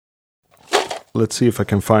let's see if I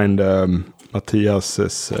can find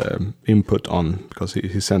Matthias's input on, because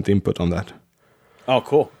he sent input on that. Oh,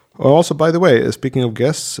 cool. Also, by the way, speaking of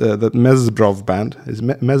guests, that Mezbrov band is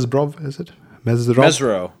Mezbrov, is it?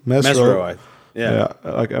 Mesro. Yeah.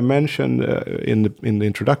 Like I mentioned in the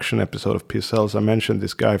introduction episode of PSLs, I mentioned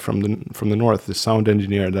this guy from the north, the sound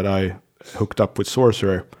engineer that I hooked up with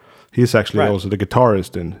Sorcerer. He's actually also the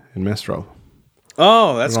guitarist in Mesro.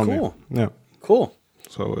 Oh, that's cool. Yeah, cool.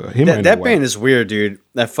 So that band is weird, dude.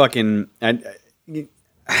 That fucking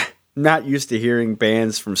not used to hearing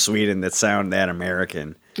bands from Sweden that sound that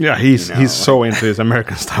American. Yeah, he's so into his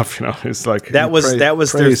American stuff. You know, it's like that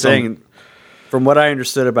was their thing. From what I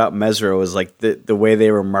understood about Mesro is like the way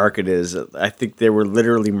they were marketed is I think they were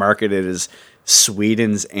literally marketed as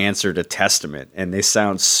Sweden's answer to Testament, and they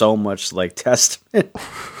sound so much like Testament.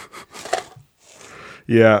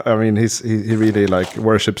 Yeah, I mean he really like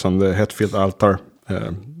worships on the Hetfield altar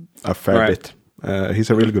a fair bit. He's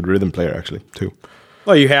a really good rhythm player actually too.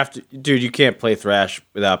 Well, you have to, dude. You can't play thrash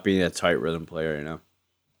without being a tight rhythm player, you know,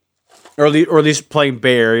 or at least playing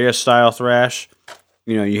Bay Area style thrash.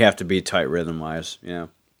 You know, you have to be tight rhythm wise. You know,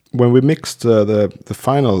 when we mixed the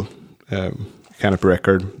final Canopy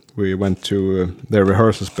record, we went to their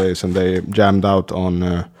rehearsal space and they jammed out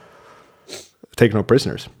on Take No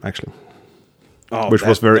Prisoners actually, which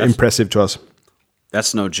was very impressive to us.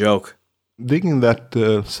 That's no joke. Digging that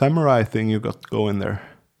samurai thing you got going there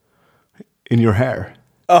in your hair.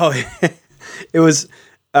 Oh, it was.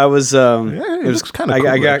 I was. It was kind of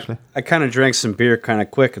cool, actually. I kind of drank some beer kind of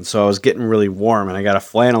quick, and so I was getting really warm, and I got a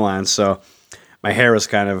flannel on, so my hair was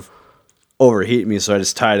kind of overheating me, so I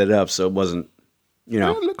just tied it up, so it wasn't. You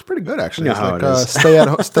know, it looks pretty good actually. You know it's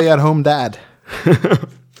like stay at home dad.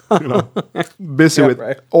 You know, busy with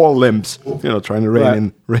all limbs. You know, trying to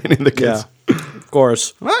rein in the kids. Yeah, of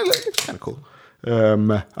course. Well, it's kind of cool.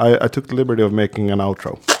 I took the liberty of making an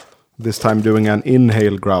outro. This time doing an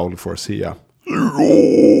inhale growl for Sia.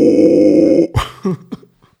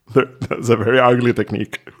 That's a very ugly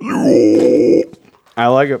technique. I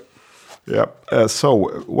like it. Yeah.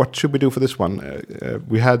 So, what should we do for this one?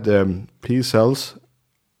 We had P-Cells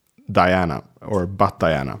Diana, or But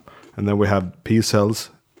Diana. And then we have P-Cells ...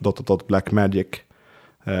 Black Magic.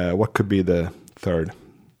 What could be the third?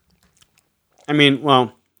 I mean,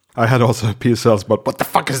 well... I had also P-Cells, but what the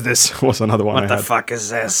fuck is this? Was another one I had. What the fuck is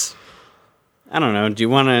this? I don't know. Do you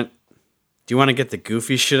want to get the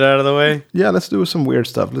goofy shit out of the way? Yeah, let's do some weird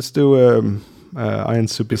stuff. Let's do Iron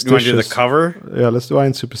Superstitious. You want to do the cover? Yeah, let's do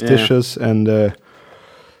Iron Superstitious, and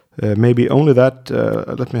maybe only that.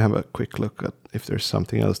 Let me have a quick look at if there's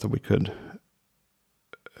something else that we could.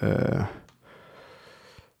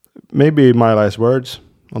 Maybe My Last Words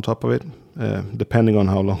on top of it, depending on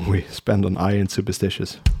how long we spend on Iron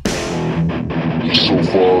Superstitious. So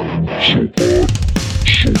far, so good.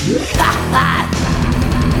 So good.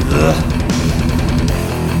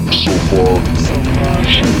 So far,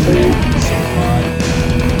 so good.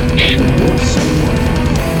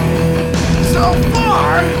 So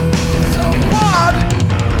far, so what?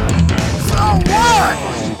 So what?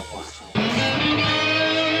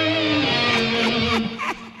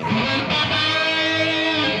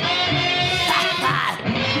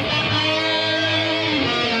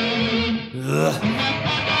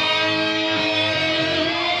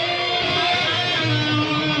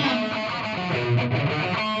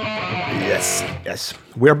 Yes.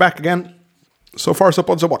 We're back again. So far, so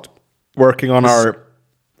what? Working on our...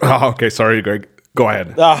 Oh, okay, sorry, Greg. Go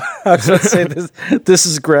ahead. I was going to say this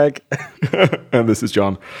is Greg. And this is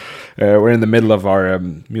John. We're in the middle of our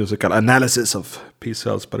musical analysis of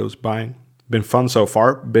P-Cells, but it was been fun so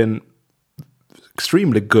far. Been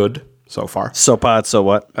extremely good so far. So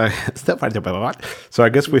what? So I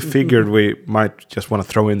guess we figured we might just want to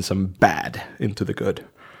throw in some bad into the good.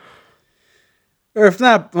 Or if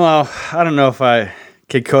not, well, I don't know if I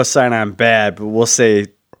could co-sign on bad, but we'll say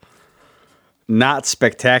not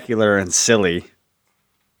spectacular and silly.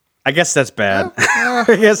 I guess that's bad.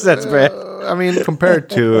 I guess that's bad. I mean, compared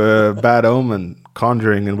to Bad Omen,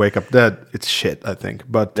 Conjuring, and Wake Up Dead, it's shit, I think.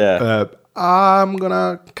 But I'm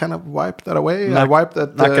gonna kind of wipe that away. I wipe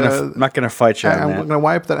that. Not gonna fight you. I'm gonna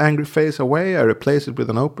wipe that angry face away. I replace it with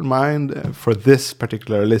an open mind for this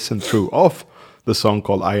particular listen through of the song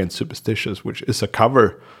called "I Ain't Superstitious," which is a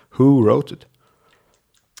cover. Who wrote it?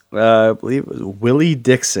 I believe it was Willie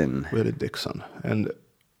Dixon. Willie Dixon. And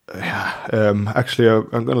actually,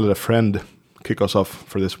 I'm gonna let a friend kick us off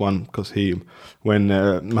for this one because when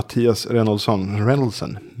Matt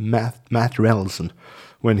Reynoldsson,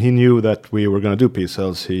 when he knew that we were gonna do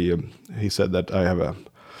P-Cells, he said that I have a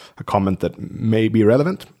a comment that may be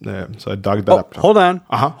relevant. So I dug that up. Hold on.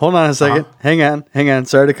 Uh-huh. Hold on a second. Hang on.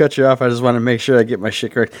 Sorry to cut you off. I just want to make sure I get my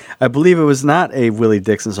shit correct. I believe it was not a Willie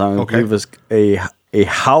Dixon song. I believe it was a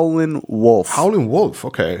Howlin' Wolf. Howlin' Wolf.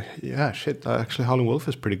 Okay. Yeah, shit. Actually, Howlin' Wolf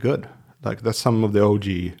is pretty good. Like, that's some of the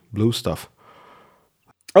OG blues stuff.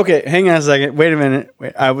 Okay, hang on a second. Wait a minute.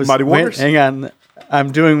 Muddy Waters? Hang on.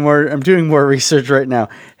 I'm doing more research right now.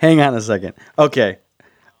 Hang on a second. Okay.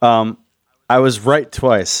 I was right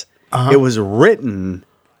twice. It was written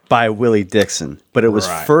by Willie Dixon, but it was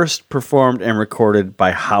first performed and recorded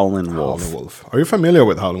by Howlin' Wolf. Howlin' Wolf. Are you familiar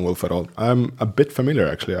with Howlin' Wolf at all? I'm a bit familiar,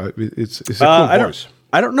 actually. It's a cool voice.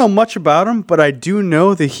 I don't know much about him, but I do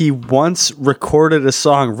know that he once recorded a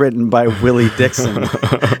song written by Willie Dixon.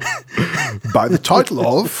 By the title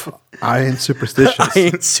of I Ain't Superstitious. I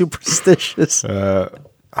Ain't Superstitious.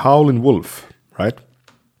 Howlin' Wolf, right?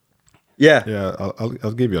 Yeah. Yeah,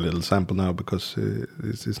 I'll give you a little sample now because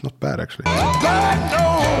it's not bad, actually. God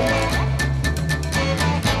knows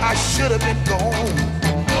I should have been gone.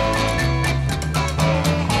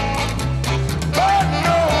 God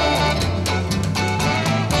knows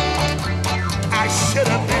I should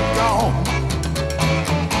have been gone.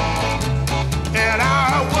 And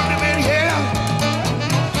I wouldn't have been here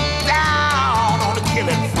down on the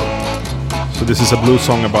killing floor. So this is a blues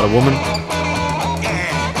song about a woman.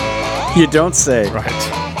 You don't say. Right.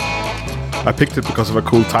 I picked it because of a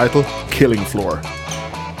cool title, Killing Floor.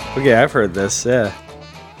 Okay, I've heard this, yeah.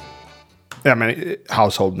 Yeah, I mean,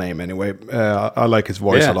 household name anyway. I like his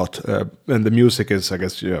voice a lot. And the music is, I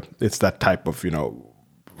guess, it's that type of,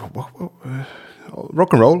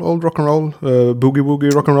 rock and roll, old rock and roll, boogie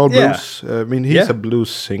woogie rock and roll blues. I mean, he's a blues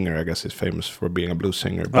singer. I guess he's famous for being a blues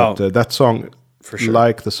singer. But that song, for sure,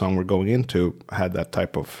 like the song we're going into, had that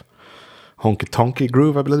type of honky-tonky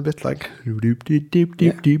groove a little bit, like.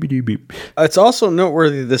 It's also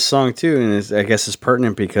noteworthy, this song too, and I guess it's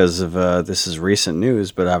pertinent because of this is recent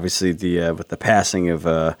news, but obviously with the passing of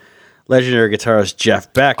legendary guitarist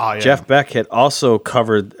Jeff Beck. Oh, yeah. Jeff Beck had also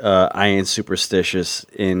covered I Ain't Superstitious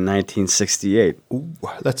in 1968. Ooh,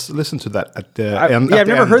 let's listen to that at the end. I've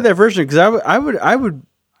never heard that version because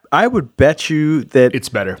I would bet you that it's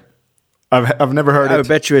better. I've never heard it. I would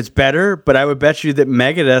bet you it's better, but I would bet you that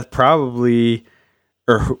Megadeth probably,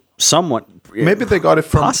 or somewhat, maybe they got it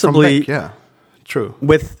from possibly. Beck. Yeah, true.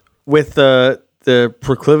 With the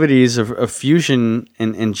proclivities of fusion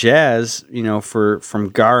and jazz, from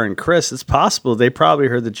Gar and Chris, it's possible they probably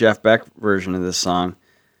heard the Jeff Beck version of this song.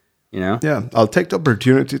 Yeah, I'll take the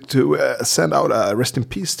opportunity to send out a rest in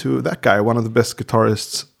peace to that guy, one of the best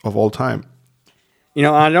guitarists of all time.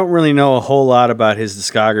 I don't really know a whole lot about his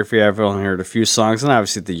discography. I've only heard a few songs, and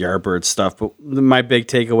obviously the Yardbird stuff. But my big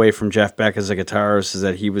takeaway from Jeff Beck as a guitarist is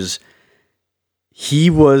that he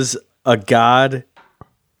was a god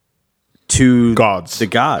to the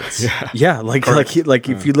gods. Yeah,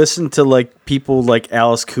 if you listen to people like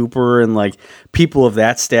Alice Cooper and people of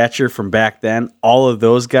that stature from back then, all of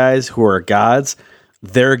those guys who are gods,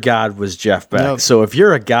 their god was Jeff Beck. Yep. So if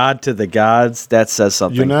you're a god to the gods, that says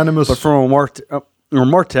something. Unanimous. But from a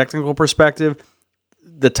more technical perspective,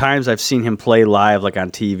 the times I've seen him play live, like on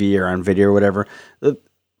TV or on video or whatever,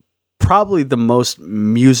 probably the most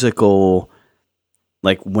musical,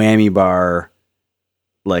 whammy bar,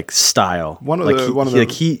 style. One of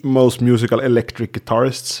the most musical electric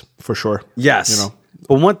guitarists, for sure. Yes.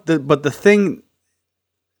 But the thing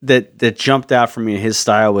that jumped out for me in his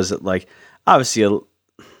style was that, obviously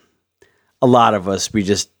a lot of us, we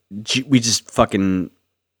just fucking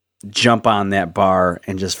jump on that bar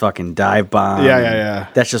and just fucking dive bomb. Yeah.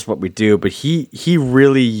 That's just what we do. But he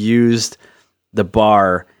really used the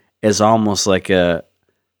bar as almost like a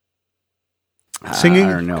singing.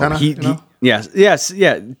 I don't know. Yes,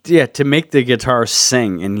 to make the guitar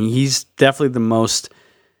sing, and he's definitely the most.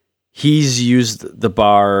 He's used the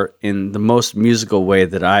bar in the most musical way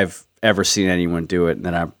that I've ever seen anyone do it, and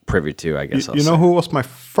that I'm privy to, I guess. You know who was my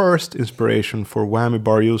first inspiration for whammy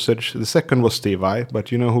bar usage? The second was Steve Vai,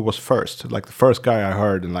 but you know who was first? The first guy I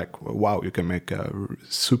heard, and wow, you can make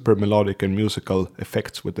super melodic and musical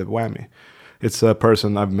effects with the whammy. It's a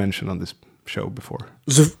person I've mentioned on this show before.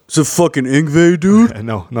 The fucking Yngwie dude?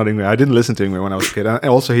 No, not Yngwie. I didn't listen to Yngwie when I was a kid. And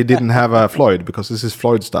also, he didn't have Floyd, because this is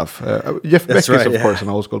Floyd stuff. Jeff Beck is, of course, an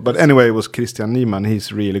old school. But anyway, it was Christian Niemann.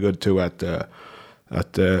 He's really good too at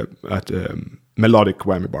melodic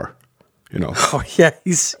whammy bar, Oh yeah,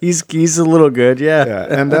 he's a little good, yeah.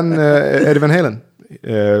 And then Eddie Van Halen,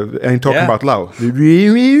 ain't talking about love.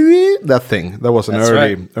 That thing, that was an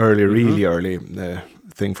really early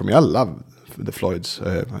thing for me. I love the Floyds.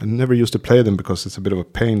 I never used to play them because it's a bit of a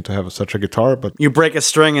pain to have such a guitar, but You break a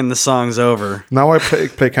string and the song's over. now I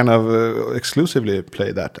play kind of exclusively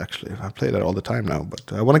play that, actually. I play that all the time now,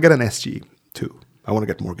 but I want to get an SG too. I want to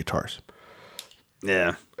get more guitars.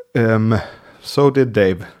 Yeah. So did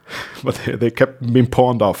Dave, but they kept being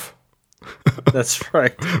pawned off That's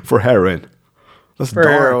right. for heroin. That's For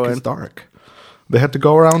dark. heroin. It's dark. They had to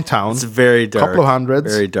go around town. It's very dark. Couple of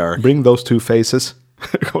hundreds. Very dark. Bring those two faces.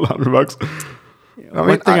 A couple $100.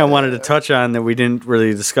 One thing I wanted to touch on that we didn't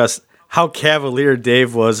really discuss, how cavalier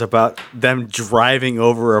Dave was about them driving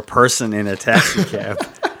over a person in a taxi cab.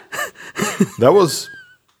 That was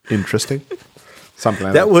interesting. Something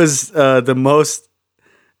like that. That was the most.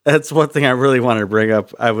 That's one thing I really wanted to bring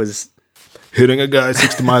up. I was Hitting a guy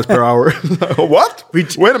 60 miles per hour. What?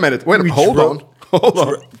 Wait a minute. Hold on. Hold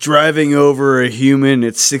on. driving over a human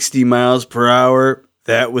at 60 miles per hour.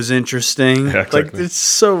 That was interesting. Yeah, exactly. Like, it's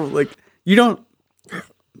so, like, you don't.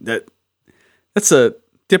 That's a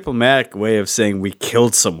diplomatic way of saying we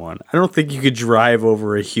killed someone. I don't think you could drive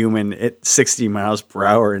over a human at 60 miles per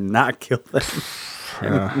hour and not kill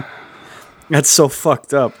them. That's so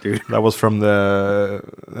fucked up, dude. That was from the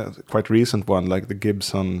quite recent one, like the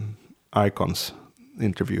Gibson Icons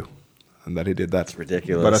interview, and that he did that. That's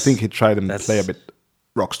ridiculous. But I think he tried to That's- play a bit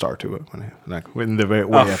rock star to it when the way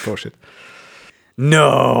he approached it.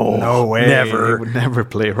 No way. never. He would never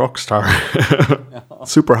play rock star.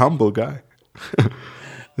 Super humble guy.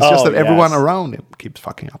 It's just that everyone yes. around him keeps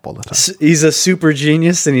fucking up all the time. He's a super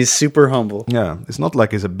genius and he's super humble. Yeah, it's not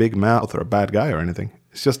like he's a big mouth or a bad guy or anything.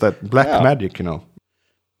 It's just that black magic, you know.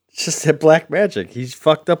 It's just that black magic. He's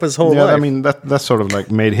fucked up his whole Yeah, life. I mean that sort of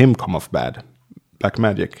like made him come off bad. Black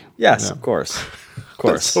magic. yes, Yeah. of course. Of That's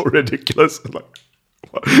course. so ridiculous. Like,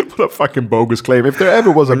 what a fucking bogus claim. If there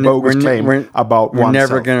ever was a bogus claim about We're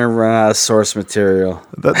never oneself, going to run out of source material.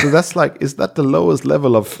 that's like, is that the lowest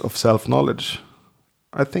level of self-knowledge?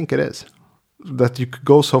 I think it is. That you could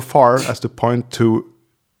go so far as to point to,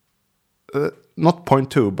 not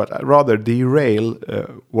point to, but rather derail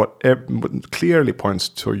what clearly points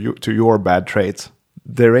to your bad traits.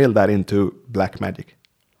 Derail that into black magic.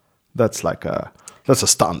 That's like that's a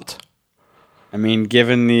stunt. I mean,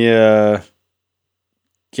 given the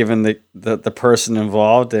person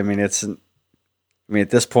involved, I mean, at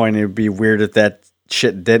this point, it would be weird if that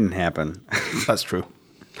shit didn't happen. That's true.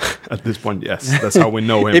 At this point, yes. That's how we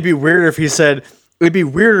know him. It'd be weirder if he said, it'd be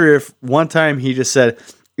weirder if one time he just said,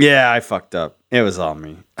 yeah, I fucked up. It was all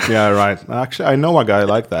me. Yeah, right. Actually, I know a guy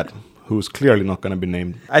like that who's clearly not going to be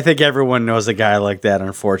named. I think everyone knows a guy like that,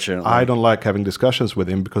 unfortunately. I don't like having discussions with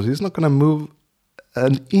him because he's not going to move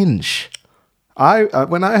an inch.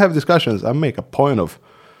 When I have discussions, I make a point of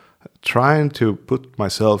trying to put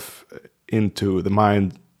myself into the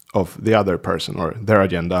mind of the other person or their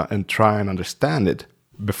agenda and try and understand it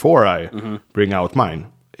before I bring out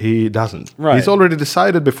mine. He doesn't. Right. He's already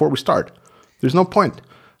decided before we start. There's no point.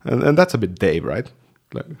 And that's a bit Dave, right?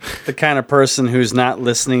 Like, The kind of person who's not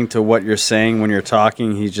listening to what you're saying when you're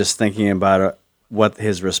talking, he's just thinking about what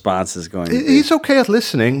his response is going to be. he's okay at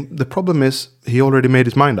listening. The problem is he already made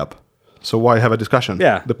his mind up. So why have a discussion?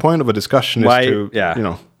 Yeah. The point of a discussion Why- is to,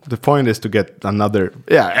 yeah. the point is to get another.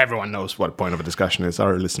 Yeah, everyone knows what the point of a discussion is.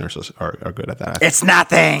 Our listeners are good at that. It's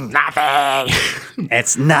nothing. Nothing.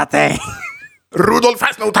 It's nothing. Rudolph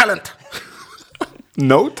has no talent.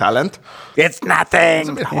 No talent. It's nothing. It's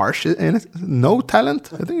a bit harsh, isn't it? No talent.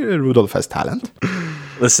 I think Rudolph has talent.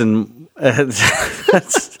 Listen,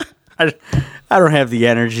 I don't have the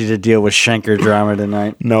energy to deal with Schenker drama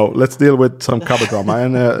tonight. No, let's deal with some cover drama.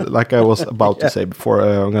 And like I was about to say before,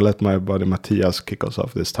 I'm going to let my buddy Matthias kick us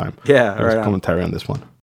off this time. Yeah, There's right on. commentary on this one.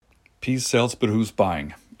 Peace sells, but who's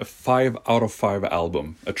buying? A 5 out of 5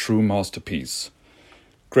 album, a true masterpiece.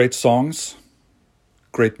 Great songs,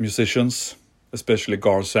 great musicians, especially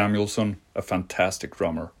Gar Samuelson, a fantastic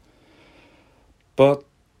drummer. But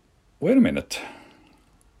wait a minute.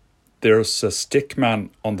 There's a stickman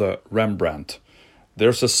on the Rembrandt.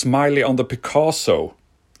 There's a smiley on the Picasso.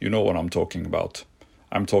 You know what I'm talking about.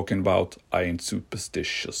 I'm talking about I Ain't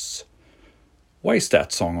Superstitious. Why is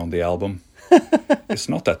that song on the album? It's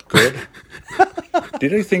not that good.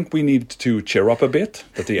 Did I think we needed to cheer up a bit?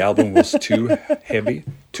 That the album was too heavy,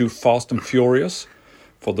 too fast and furious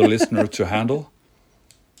for the listener to handle?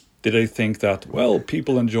 Did I think that, well,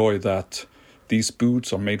 people enjoy that these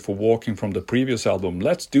boots are made for walking from the previous album.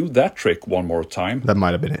 Let's do that trick one more time. That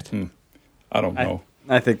might have been it. I don't know.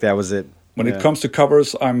 I think that was it. When it comes to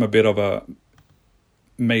covers, I'm a bit of a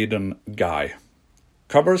Maiden guy.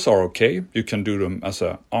 Covers are okay. You can do them as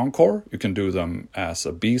an encore. You can do them as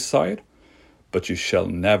a B-side. But you shall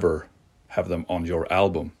never have them on your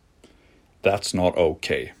album. That's not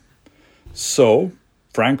okay. So,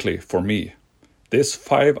 frankly, for me, this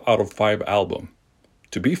 5 out of 5 album,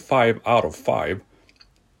 to be 5 out of 5,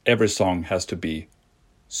 every song has to be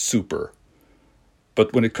super.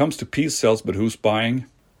 But when it comes to Peace Sells But Who's Buying,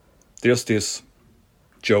 there's this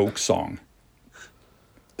joke song,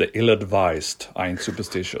 the ill-advised I Ain't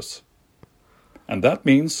Superstitious. And that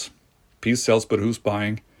means Peace Sells But Who's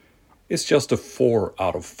Buying is just a 4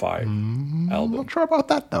 out of 5 album. Not sure about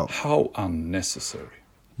that though. How unnecessary.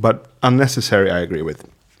 But unnecessary, I agree with.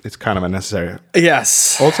 It's kind of unnecessary.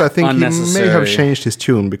 Yes. Also, I think he may have Unnecessary. changed his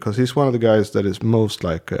tune because he's one of the guys that is most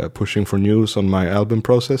like pushing for news on my album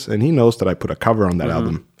process, and he knows that I put a cover on that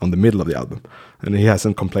album, on the middle of the album, and he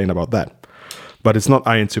hasn't complained about that. But it's not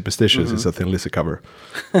I Ain't Superstitious; it's a Thin Lizzy cover,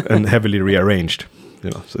 and heavily rearranged.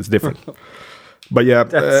 So it's different. But yeah,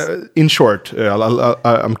 in short,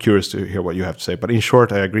 I'm curious to hear what you have to say. But in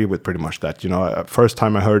short, I agree with pretty much that. First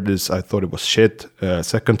time I heard this, I thought it was shit.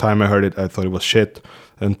 Second time I heard it, I thought it was shit.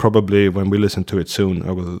 And probably when we listen to it soon,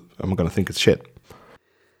 I'm gonna think it's shit.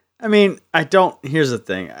 I mean, I don't. Here's the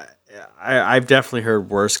thing. I've definitely heard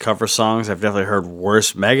worse cover songs. I've definitely heard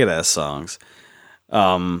worse Megadeth songs.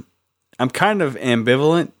 I'm kind of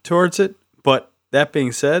ambivalent towards it. But that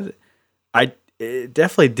being said, it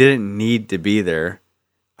definitely didn't need to be there.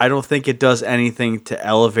 I don't think it does anything to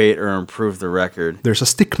elevate or improve the record. There's a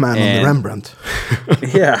stick man on the Rembrandt.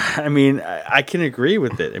 Yeah, I mean, I can agree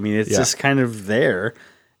with it. I mean, it's just kind of there.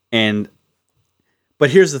 But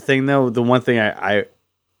here's the thing, though. The one thing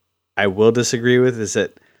I will disagree with is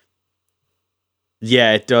that,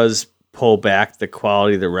 yeah, it does pull back the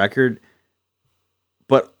quality of the record.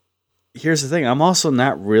 But here's the thing. I'm also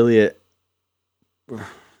not really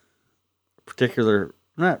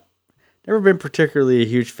never been particularly a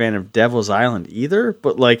huge fan of Devil's Island either,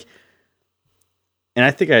 but and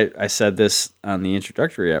I think I said this on the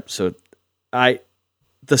introductory episode,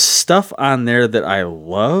 the stuff on there that I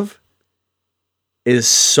love is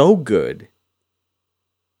so good,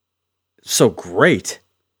 so great,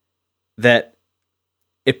 that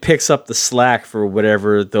it picks up the slack for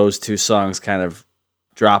whatever those two songs kind of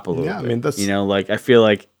drop a little bit. I mean, that's... I feel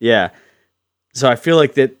like, yeah. So I feel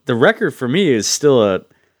like that the record for me is still a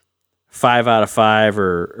 5 out of 5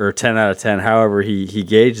 or 10 out of 10, however he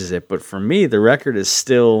gauges it. But for me, the record is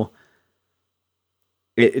still,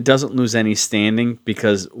 it doesn't lose any standing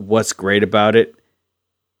because what's great about it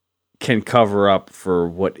can cover up for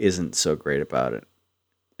what isn't so great about it.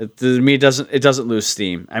 To me, it doesn't lose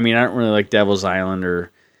steam. I mean, I don't really like Devil's Island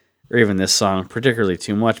or even this song particularly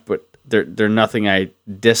too much, but they're nothing I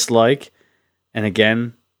dislike. And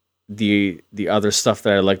again, the other stuff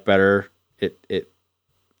that I like better,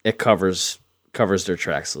 it covers their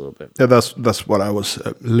tracks a little bit. Yeah, that's what I was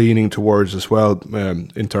leaning towards as well,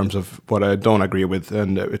 in terms of what I don't agree with.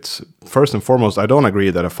 And it's first and foremost, I don't agree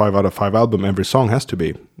that a 5 out of 5 album every song has to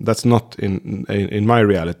be. That's not in my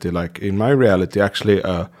reality. Like in my reality, actually,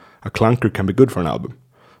 a clunker can be good for an album.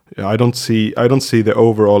 I don't see the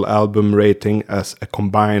overall album rating as a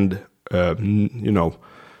combined,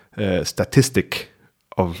 statistic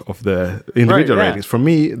of the individual ratings. For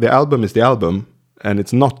me, the album is the album, and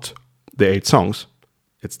it's not the 8 songs.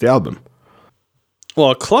 It's the album.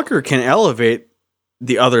 Well, a clunker can elevate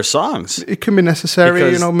the other songs. It can be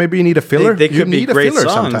necessary. Because maybe you need a filler. they could you be need a great filler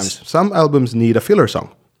songs. sometimes. Some albums need a filler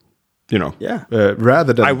song. Yeah.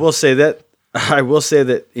 Rather than I will say that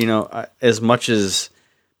as much as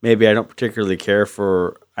maybe I don't particularly care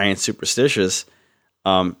for I Ain't Superstitious,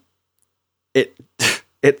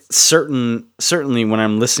 it certainly when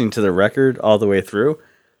I'm listening to the record all the way through,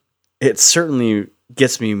 it certainly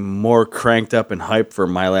gets me more cranked up and hyped for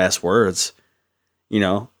My Last Words,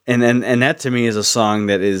 and that to me is a song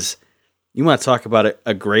that is, you want to talk about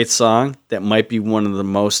a great song that might be one of the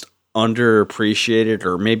most underappreciated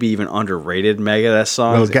or maybe even underrated Megadeth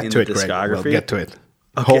songs in the discography. We'll get to it.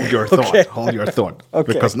 Okay. Hold your thought. Okay. Hold your thought.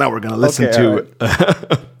 Okay. Because now we're going to listen Okay,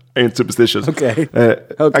 to Ain't Superstitious. Okay.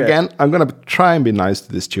 Okay. Again, I'm going to try and be nice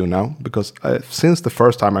to this tune now, because since the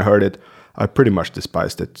first time I heard it, I pretty much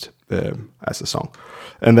despised it as a song.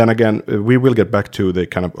 And then again, we will get back to the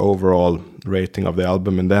kind of overall rating of the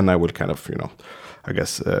album, and then I will kind of, I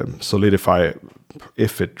guess, solidify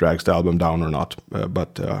if it drags the album down or not.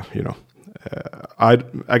 I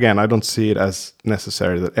don't see it as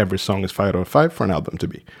necessary that every song is 5 out of 5 for an album to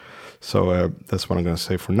be. So that's what I'm going to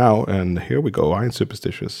say for now. And here we go. I Ain't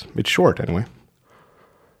Superstitious. It's short anyway.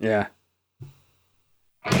 Yeah.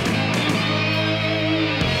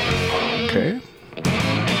 Okay.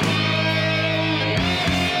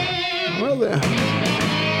 Well, the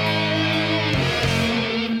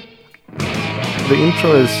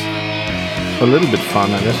intro is a little bit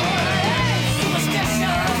fun, I guess.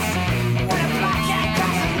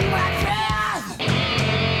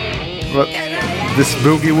 But this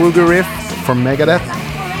Boogie Woogie riff from Megadeth.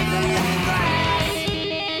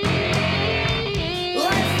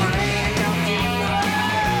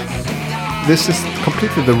 This is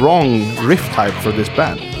completely the wrong riff type for this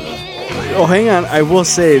band. Oh, hang on. I will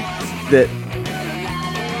say that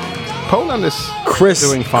Poland is Chris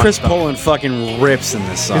doing fun Chris stuff. Poland fucking rips in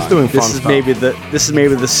this song. He's doing this fun is stuff.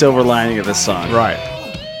 maybe the silver lining of this song. Right.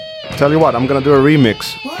 Tell you what, I'm gonna do a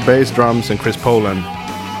remix, bass, drums, and Chris Poland.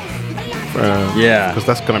 Yeah. Because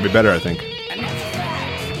that's gonna be better, I think.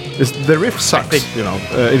 The riff sucks, you know.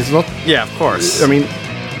 It's not. Yeah, of course. I mean,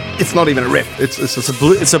 it's not even a riff. It's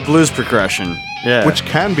It's a blues progression. Yeah. which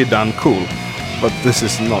can be done cool, but this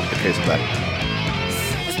is not the case of that.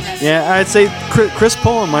 Yeah, I'd say Chris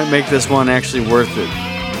Poland might make this one actually worth it.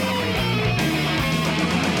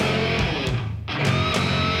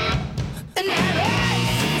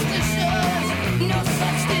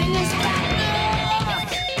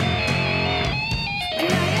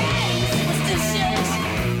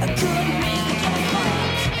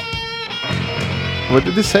 What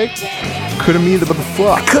did he say? Couldn't mean about the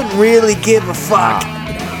fuck. Couldn't really give a fuck.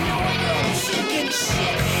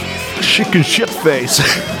 Chicken shit face.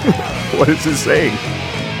 What is he saying?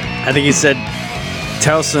 I think he said,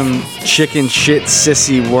 "Tell some chicken shit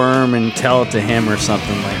sissy worm and tell it to him," or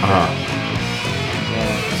something like that.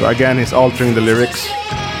 So again, he's altering the lyrics.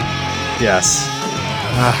 Yes.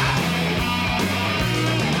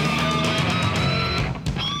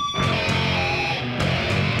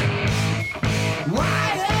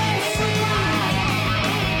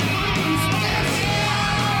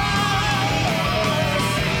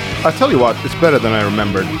 I tell you what, it's better than I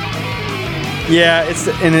remembered. Yeah, it's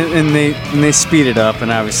and they speed it up,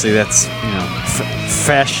 and obviously that's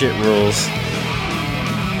fast shit rules.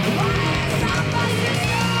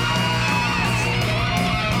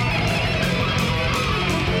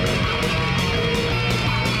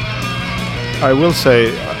 I will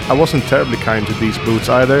say, I wasn't terribly kind to These Boots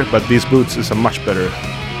either, but These Boots is a much better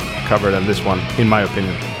cover than this one, in my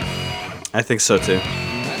opinion. I think so too.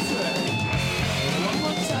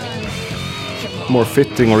 More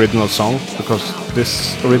fitting original song, because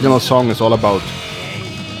this original song is all about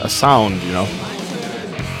a sound, you know.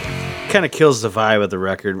 Kind of kills the vibe of the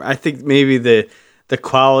record. I think maybe the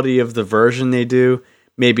quality of the version they do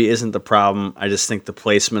maybe isn't the problem. I just think the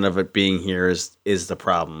placement of it being here is the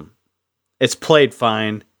problem. It's played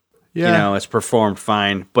fine. Yeah. It's performed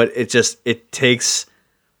fine, but it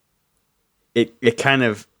kind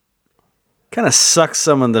of sucks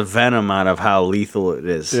some of the venom out of how lethal it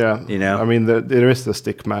is. Yeah. I mean, there is the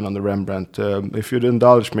stick man on the Rembrandt. If you'd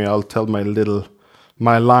indulge me, I'll tell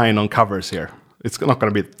my line on covers here. It's not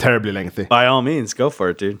going to be terribly lengthy. By all means, go for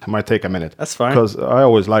it, dude. It might take a minute. That's fine. Because I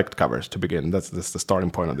always liked covers to begin. That's the starting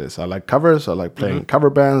point of this. I like covers. I like playing cover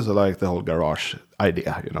bands. I like the whole garage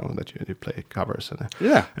idea, that you play covers.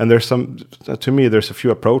 Yeah. And there's to me, there's a few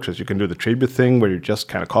approaches. You can do the tribute thing where you just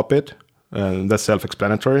kind of copy it. And that's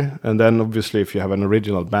self-explanatory. And then obviously if you have an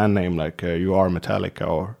original band name like you are Metallica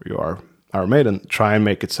or you are Iron Maiden, try and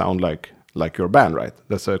make it sound like your band, right?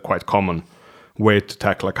 That's a quite common way to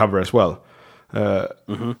tackle a cover as well.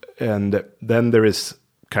 And then there is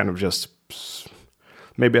kind of just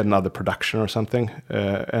maybe another production or something.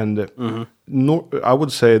 I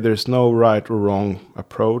would say there's no right or wrong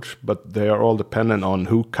approach, but they are all dependent on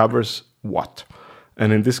who covers what.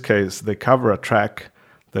 And in this case, they cover a track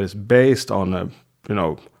that is based on a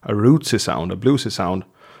rootsy sound, a bluesy sound,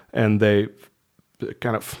 and they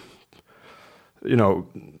kind of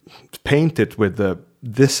paint it with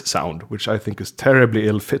this sound, which I think is terribly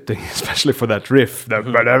ill-fitting, especially for that riff.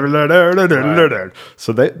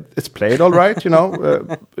 So it's played all right,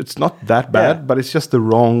 it's not that bad, but it's just the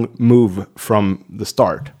wrong move from the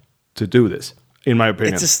start to do this, in my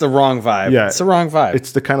opinion. It's just the wrong vibe. Yeah, it's the wrong vibe.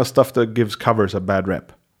 It's the kind of stuff that gives covers a bad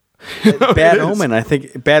rep. Bad Omen. I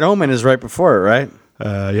think Bad Omen is right before it, right?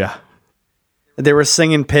 Yeah. They were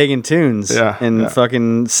singing pagan tunes and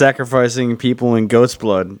fucking sacrificing people in goat's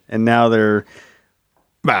blood, and now they're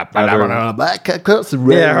But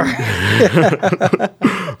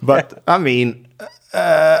I mean,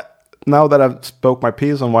 now that I've spoke my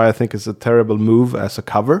piece on why I think it's a terrible move as a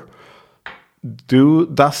cover,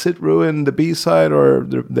 does it ruin the B-side or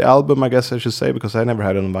the album, I guess I should say, because I never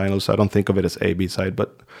had it on vinyl, so I don't think of it as a B-side,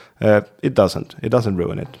 but it doesn't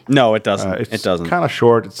ruin it. No, it doesn't. It doesn't. Kind of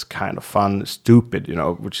short, it's kind of fun, stupid,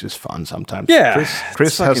 which is fun sometimes. Yeah.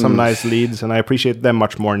 Chris has some nice leads, and I appreciate them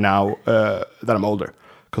much more now that I'm older.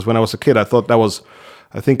 Because when I was a kid, I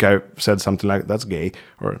think I said something like, that's gay,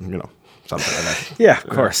 or, something like that. Yeah, of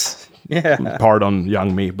course. Yeah. Pardon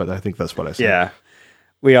young me, but I think that's what I said. Yeah.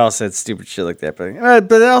 We all said stupid shit like that,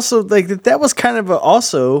 but also like that was kind of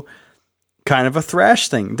a thrash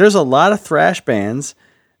thing. There's a lot of thrash bands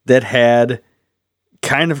that had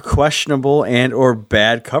kind of questionable and or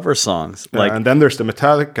bad cover songs. Like, and then there's the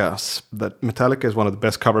Metallica. That Metallica is one of the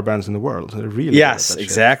best cover bands in the world. They're really yes, good at that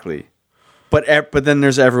exactly. But then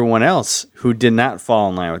there's everyone else who did not fall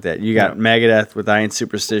in line with that. You got Megadeth with Iron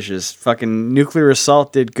Superstitious. Fucking Nuclear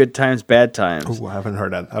Assault did Good Times, Bad Times. shit. Ooh, I haven't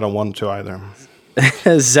heard that. I don't want to either.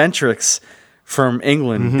 Zentrix from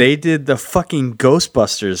England, they did the fucking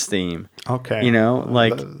Ghostbusters theme. Okay. You know,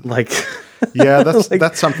 like Yeah,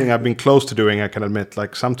 that's something I've been close to doing, I can admit.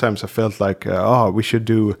 Like, sometimes I felt like, we should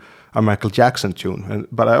do a Michael Jackson tune.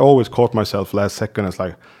 But I always caught myself last second. It's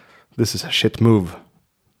like, this is a shit move.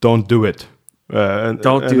 Don't do it. don't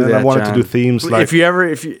do that. I wanted John. to do themes like if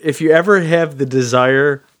you ever have the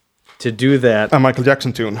desire to do that, a Michael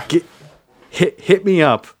Jackson tune. hit me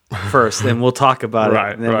up first, and we'll talk about Right,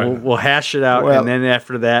 it. And then right. we'll hash it out, Well- and then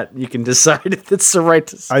after that, you can decide if it's the right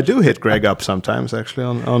decision. I do hit Greg up sometimes, actually,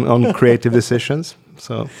 on creative decisions.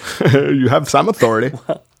 So you have some authority.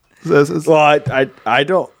 Well, I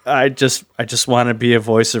don't. I just want to be a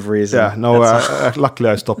voice of reason. Yeah, no. That's Luckily,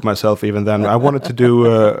 I stopped myself even then. I wanted to do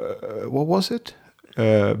what was it?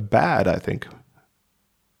 Bad, I think.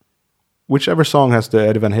 Whichever song has the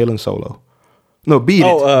Eddie Van Halen solo? No, Beat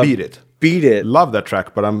It. Beat It. Beat It. Love that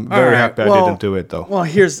track, but I'm very happy I didn't do it though. Well,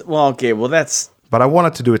 that's But I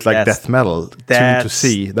wanted to do it like That's- death metal tune to that's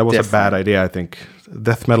C. That was a bad idea, I think.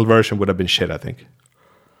 Death metal version would have been shit, I think.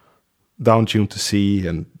 Down tune to C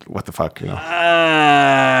and what the fuck, you know.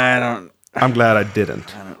 I don't. I'm glad I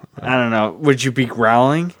didn't. I don't know. Would you be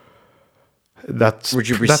growling? That's Would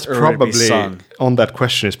you be- that's or would it be probably sung? on that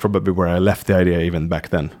question is probably where I left the idea even back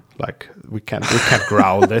then. Like we can't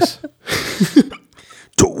growl this.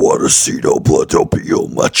 Don't wanna see no blood, don't be a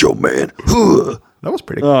macho man. That was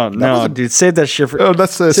pretty. Oh that no, was a- dude! Save that shit for. Oh,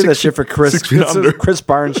 that's, save that 6 shit for Chris. 6 feet That's under. Chris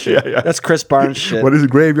Barnes shit. Yeah. That's Chris Barnes shit. What is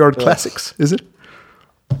it? Graveyard Classics? Is it?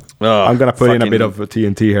 Oh, I'm gonna put in a fucking- bit of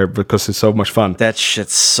TNT here because it's so much fun. that shit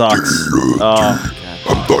sucks. Oh,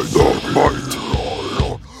 I'm dynamite.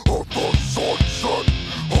 On the sunset,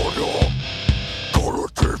 on your color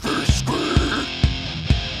TV screen.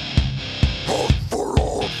 And for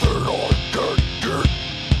all that I can get,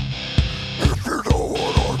 if you know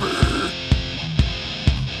what I mean.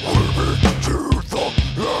 Living to the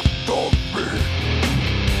left of me,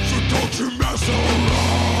 so don't you mess around.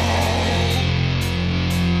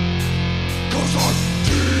 'Cause I'm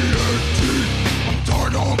TNT, I'm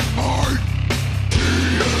dynamite.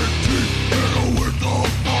 TNT, hit with the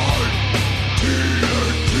fight.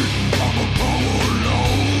 TNT, I'm a power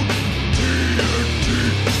load. TNT,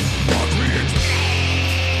 watch me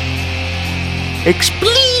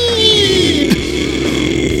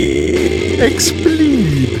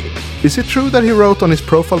Explode. Is it true that he wrote on his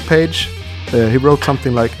profile page? He wrote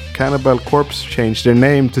something like Cannibal Corpse changed their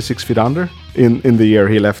name to 6 Feet Under in the year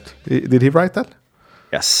he left. Did he write that?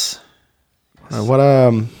 yes. What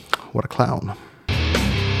a clown. The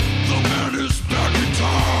man is back in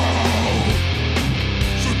town,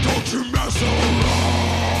 so don't you mess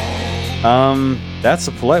around. That's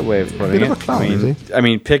a polite way of putting Bit it. of a clown, is he? I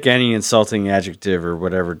mean, pick any insulting adjective or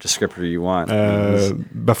whatever descriptor you want.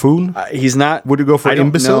 Buffoon? He's not. Would you go for I don't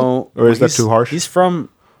imbecile? know- Or is that he's- too harsh?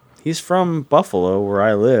 He's from Buffalo, where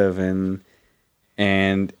I live,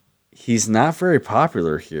 and he's not very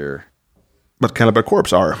popular here. But Cannibal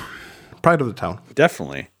Corpse are. Pride of the town.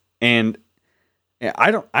 Definitely. And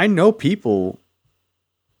I know people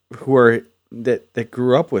who are that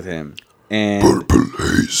grew up with him, and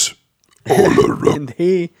Haze, all around,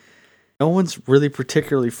 and no one's really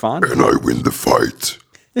particularly fond of him. and I win the fight.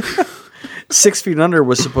 6 Feet Under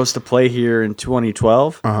was supposed to play here in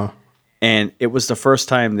 2012, and it was the first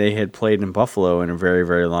time they had played in Buffalo in a very,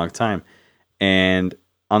 very long time. And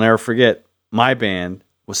I'll never forget, my band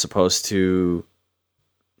was supposed to,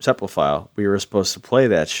 Seplophile, we were supposed to play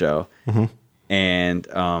that show, and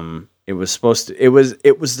it was supposed to. It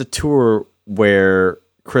was the tour where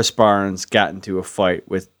Chris Barnes got into a fight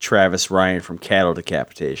with Travis Ryan from Cattle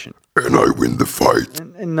Decapitation, And I win the fight.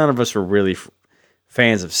 and none of us were really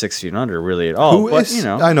fans of 6 Feet Under, really at all. Who but is? you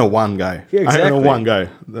know, I know one guy. Yeah, I know exactly. one guy.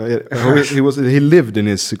 He lived in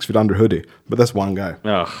his 6 Feet Under hoodie, but that's one guy.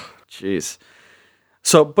 oh, jeez.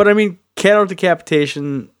 So, but I mean, Cattle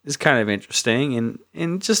Decapitation is kind of interesting,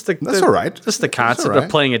 and just That's all right. Just the That's concept all right. of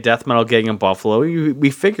playing a death metal gig in Buffalo. We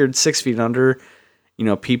figured 6 Feet Under, you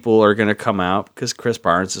know, people are going to come out because Chris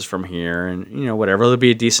Barnes is from here, and you know, whatever, there'll be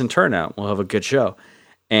a decent turnout. We'll have a good show.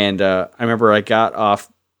 And I remember I got off.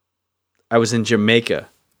 I was in Jamaica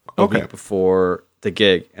a Okay. week before the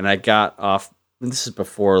gig, and I got off this is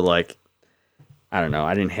before, like, I don't know,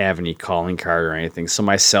 I didn't have any calling card or anything, so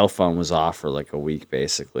my cell phone was off for like a week,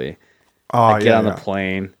 basically. I get on the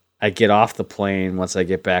plane. I get off the plane once I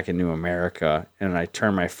get back into America, and I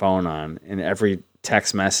turn my phone on, and every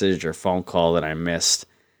text message or phone call that I missed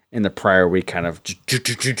in the prior week kind of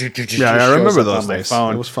I remember those days.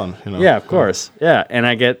 It was fun. You know? Yeah, of course. Yeah, and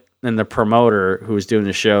the promoter who was doing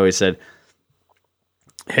the show, he said,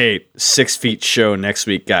 "Hey, 6 Feet show next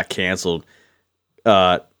week got canceled.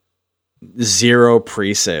 0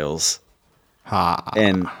 pre-sales."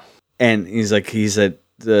 And he's like, he said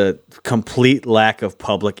the complete lack of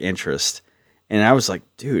public interest. And I was like,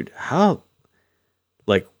 dude, how,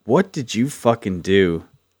 like, what did you fucking do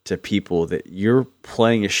to people that you're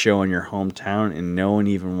playing a show in your hometown and no one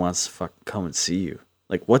even wants to fucking come and see you?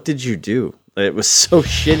 Like, what did you do? It was so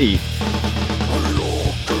shitty.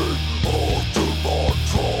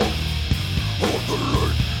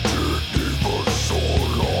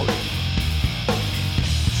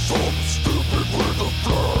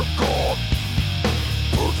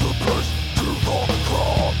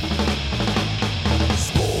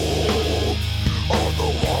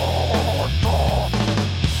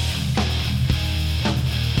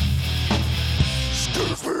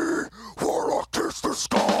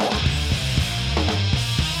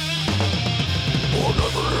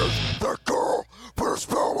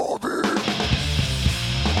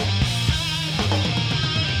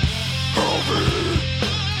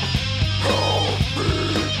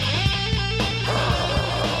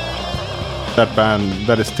 That band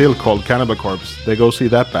that is still called Cannibal Corpse. They go see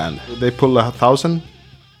that band. They pull 1,000,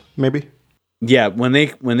 maybe. Yeah, when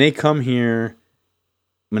they come here,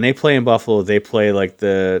 when they play in Buffalo, they play like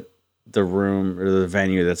the room or the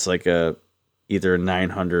venue that's like either a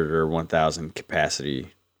 900 or 1,000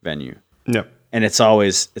 capacity venue. Yeah, and it's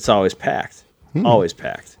always packed, always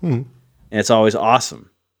packed, and it's always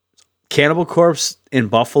awesome. Cannibal Corpse in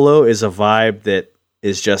Buffalo is a vibe that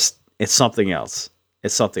is just, it's something else.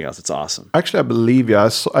 It's something else. It's awesome. Actually, I believe you.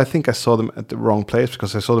 I think I saw them at the wrong place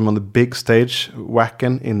because I saw them on the big stage,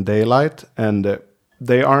 Wacken in Daylight, and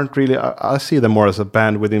they aren't really. I see them more as a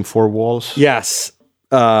band within 4 walls. Yes,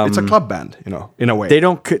 it's a club band, you know, in a way. They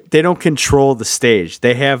don't control the stage.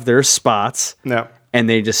 They have their spots, and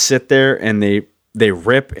they just sit there and they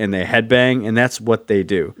rip and they headbang, and that's what they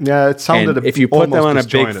do. Yeah, it sounded. And if you put them on a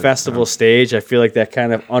big festival stage, I feel like that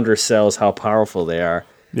kind of undersells how powerful they are.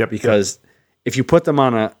 Yep, because. If you put them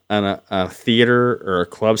on a theater or a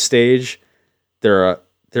club stage, they're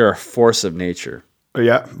a force of nature.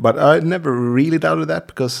 Yeah, but I never really doubted that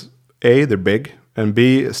because A, they're big, and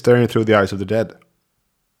B, staring through the eyes of the dead.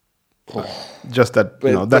 Just that,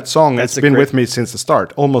 you know, that song has been with me since the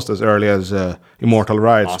start, almost as early as Immortal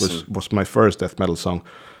Rights was my first death metal song.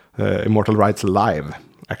 Immortal Rights Live,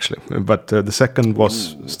 actually. But the second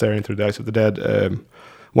was Staring Through the Eyes of the Dead.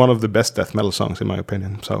 One of the best death metal songs, in my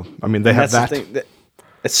opinion. So, I mean, they have that.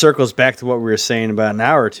 It circles back to what we were saying about an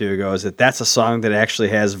hour or two ago, is that's a song that actually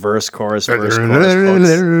has verse, chorus, verse,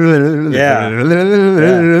 chorus. Yeah.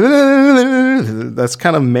 That's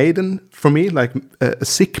kind of Maiden for me, like a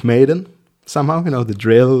sick Maiden somehow, you know, the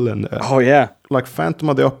drill and... like Phantom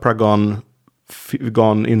of the Opera gone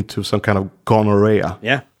into some kind of gonorrhea.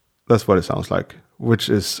 Yeah. That's what it sounds like, which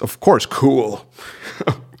is, of course, cool.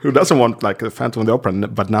 Who doesn't want like the Phantom of the Opera,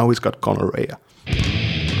 but now he's got gonorrhea.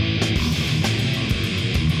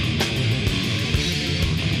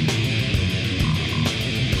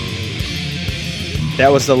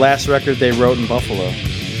 That was the last record they wrote in Buffalo.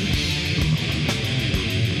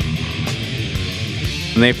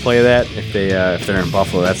 When they play that, if they're in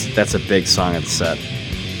Buffalo, that's a big song at the set.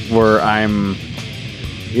 Where I'm,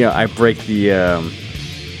 you know, I break the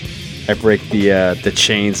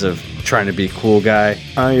chains of trying to be a cool guy.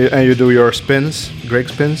 And you do your spins, Greg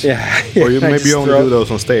spins? Yeah. Or you maybe only do those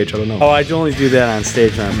on stage, I don't know. Oh, I only do that on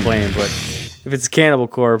stage when I'm playing, but if it's Cannibal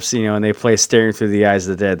Corpse, you know, and they play Staring Through the Eyes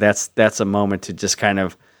of the Dead, that's a moment to just kind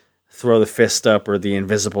of throw the fist up or the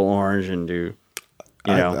invisible orange and do,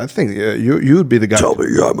 you know. I think you'd be the guy. Tell me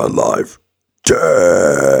I'm alive.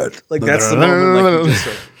 Dead. Like that's the moment, like, you just,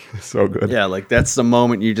 so good. Yeah, like that's the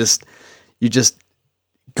moment you just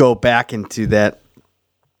go back into that,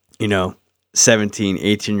 you know, 17,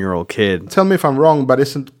 18-year-old kid. Tell me if I'm wrong, but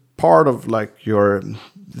isn't part of like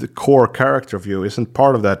the core character of you, isn't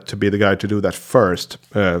part of that to be the guy to do that first,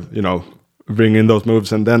 you know, bring in those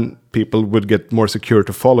moves, and then people would get more secure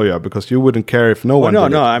to follow you because you wouldn't care if no one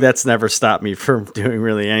did it. That's never stopped me from doing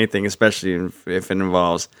really anything, especially if it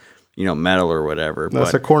involves, you know, metal or whatever.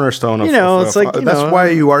 That's but, a cornerstone of, you know, it's like, that's why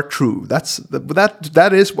you are true.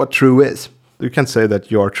 That is what true is. You can't say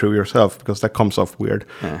that you are true yourself because that comes off weird.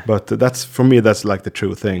 But that's for me. That's like the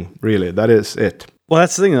true thing. Really, that is it. Well,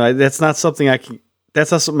 that's the thing. That's not something I can.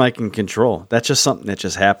 That's not something I can control. That's just something that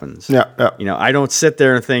just happens. Yeah. You know, I don't sit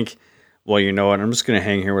there and think, well, you know what? I'm just going to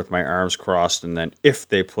hang here with my arms crossed, and then if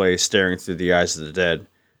they play "Staring Through the Eyes of the Dead,"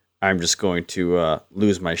 I'm just going to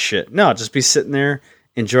lose my shit. No, just be sitting there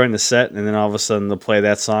enjoying the set, and then all of a sudden they'll play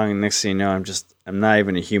that song, and next thing you know, I'm not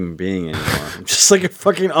even a human being anymore. I'm just like a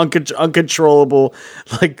fucking uncontrollable,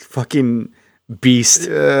 like fucking beast.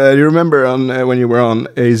 You remember when you were on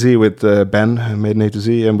AZ with Ben, who made an A to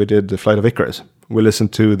Z, and we did the Flight of Icarus. We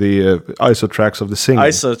listened to the ISO tracks of the singing.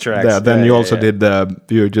 ISO tracks. Yeah, then you also yeah. did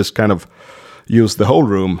you just kind of used the whole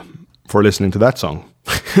room for listening to that song.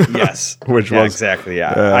 Yes. Which yeah, was exactly.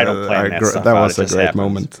 Yeah, I don't plan that stuff that out. was It a just great happens.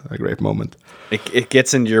 moment. A great moment. It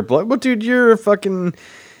gets into your blood. Well, dude, you're a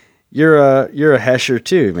hesher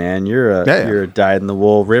too, man. You're a dyed in the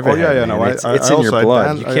wool riverhead. Oh yeah, man. no, It's I in your also blood.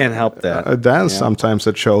 dance, You can't help that. I dance Yeah. sometimes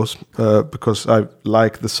at shows because I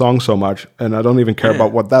like the song so much, and I don't even care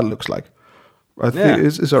about what that looks like. I think Yeah.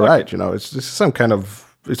 it's all right, you know. It's some kind of.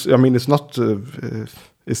 I mean, it's not.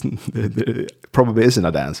 It probably isn't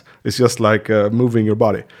a dance. It's just like moving your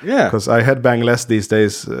body. Yeah. Because I headbang less these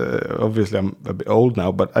days. Obviously, I'm a bit old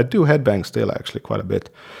now, but I do headbang still, actually, quite a bit,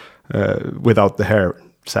 without the hair,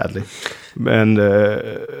 sadly. And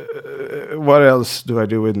what else do I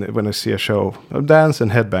do when I see a show? Dance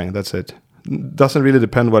and headbang. That's it. Doesn't really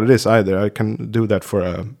depend what it is either. I can do that for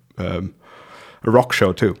a rock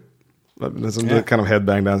show too. That's the kind of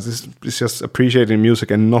headbang dance. It's just appreciating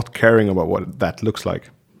music and not caring about what that looks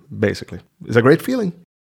like. Basically, it's a great feeling.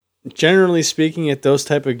 Generally speaking, at those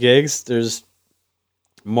type of gigs, there's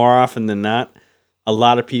more often than not a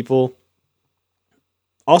lot of people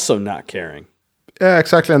also not caring. Yeah,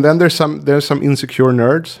 exactly. And then there's some insecure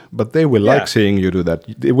nerds, but they will like seeing you do that.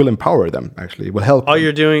 It will empower them. Actually, it will help. All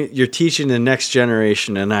them. you're teaching the next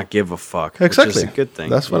generation to not give a fuck. Exactly, which is a good thing.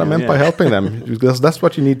 That's what I You meant know, by helping them. Because that's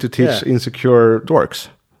what you need to teach insecure dorks.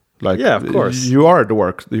 Like, Yeah, of course. You are a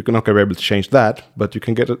dork. You're not going to be able to change that, but you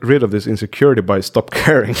can get rid of this insecurity by stop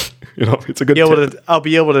caring. You know, it's a good. I'll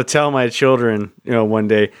be able to tell my children, you know, one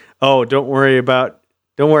day, oh, don't worry about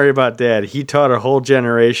Dad. He taught a whole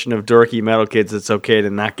generation of dorky metal kids it's okay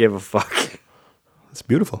to not give a fuck. It's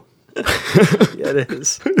beautiful. Yeah, it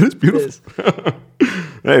is. It's beautiful.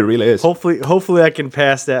 It really is. Hopefully, I can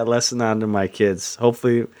pass that lesson on to my kids.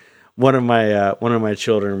 Hopefully, one of my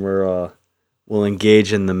children will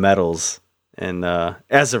engage in the metals. And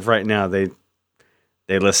as of right now, they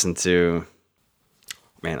listen to.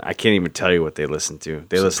 Man, I can't even tell you what they listen to.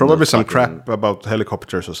 They listen Probably to some fucking- crap about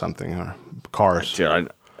helicopters or something, or cars. Dude, I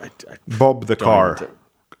Bob the car.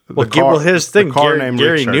 Well, here's the thing. the car Gary, named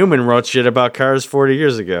Gary Richard. Newman wrote shit about cars 40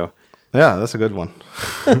 years ago. Yeah, that's a good one.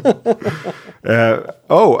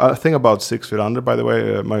 A thing about 6 Feet Under, by the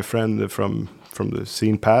way, my friend from the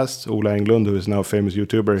scene past, Ola Englund, who is now a famous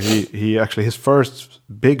YouTuber, he actually, his first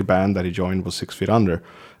big band that he joined was 6 Feet Under.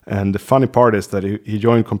 And the funny part is that he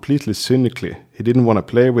joined completely cynically. He didn't want to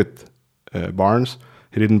play with Barnes.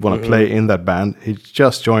 He didn't want to play in that band. He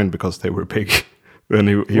just joined because they were big. And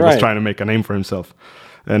he was Right. trying to make a name for himself.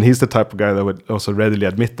 And he's the type of guy that would also readily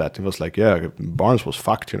admit that. He was like, yeah, Barnes was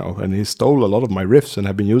fucked, you know. And he stole a lot of my riffs and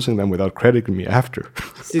have been using them without crediting me after.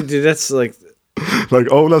 See, dude, that's like... Like,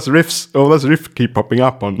 Ola's riff keep popping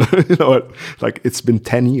up on, you know, like it's been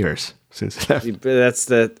 10 years since he left. But that's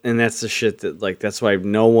the shit that, like, that's why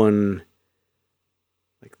no one...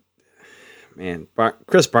 Like, man,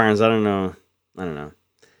 Chris Barnes, I don't know.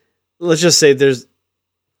 Let's just say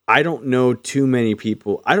I don't know too many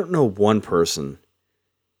people. I don't know one person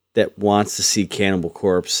that wants to see Cannibal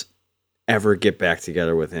Corpse ever get back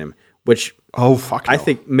together with him, which Oh, fuck I no.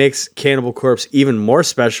 think makes Cannibal Corpse even more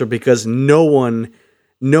special because everyone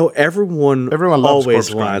Everyone loves always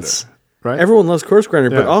Corpse wants, Grinder, right? Everyone loves Corpse Grinder,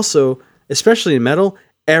 but Yeah. also, especially in metal,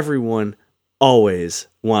 everyone always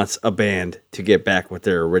wants a band to get back with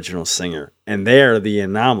their original singer. And they're the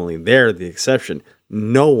anomaly. They're the exception.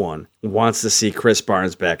 No one wants to see Chris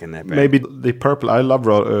Barnes back in that band. Maybe the purple. I love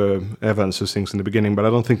Evans, who sings in the beginning, but I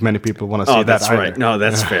don't think many people want to see Oh, that that's either. right. No,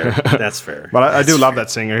 that's fair. That's fair. But I do love that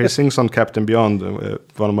singer. He sings on Captain Beyond,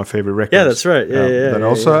 one of my favorite records. Yeah, that's right. Yeah. But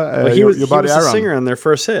also, Well, he your was buddy the Aaron. singer on their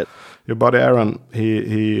first hit. Your buddy Aaron,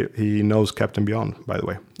 he knows Captain Beyond, by the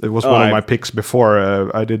way. It was one of my picks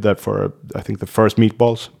before. I did that for, I think, the first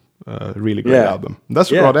Meatballs. Really great album.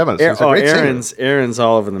 That's Rod Evans. He's a great singer. Aaron's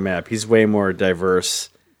all over the map. He's way more diverse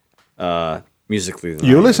musically than I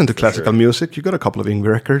You am, listen to for classical sure. music. You got a couple of Yngwie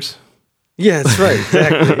records. Yeah, that's right.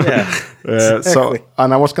 Exactly. Yeah. So,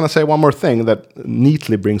 and I was going to say one more thing that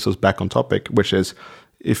neatly brings us back on topic, which is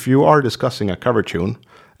if you are discussing a cover tune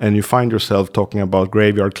and you find yourself talking about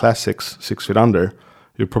Graveyard Classics, 6 Feet Under,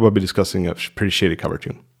 you're probably discussing a pretty shitty cover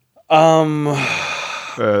tune.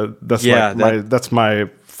 That's that's my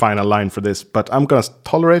final line for this. But I'm gonna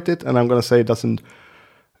tolerate it, and I'm gonna say it doesn't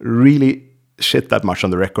really shit that much on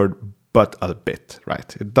the record, but a bit,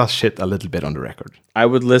 right? It does shit a little bit on the record. I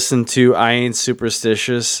would listen to I Ain't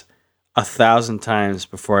Superstitious 1,000 times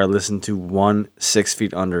before I listen to one 6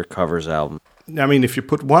 Feet Under covers album. I mean, if you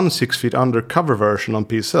put one 6 Feet Under cover version on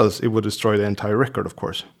Peace Sells, it would destroy the entire record, of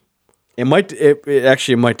course. It might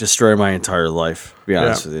destroy my entire life, to be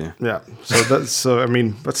honest with you. Yeah. So I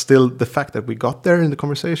mean, but still, the fact that we got there in the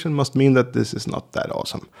conversation must mean that this is not that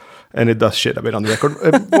awesome, and it does shit a bit on the record.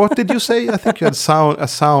 What did you say? I think you had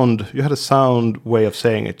a sound way of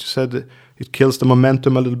saying it. You said it kills the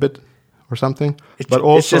momentum a little bit, or something. But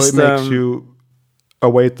also it makes you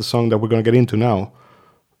await the song that we're going to get into now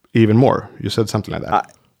even more. You said something like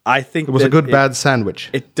that. I think it was a good bad sandwich.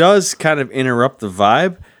 It does kind of interrupt the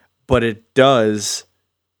vibe, but it does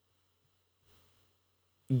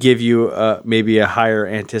give you maybe a higher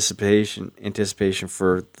anticipation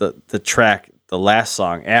for the track, the last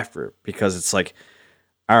song after it, because it's like,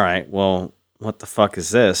 all right, well, what the fuck is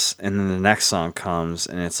this? And then the next song comes,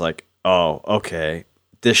 and it's like, oh, okay,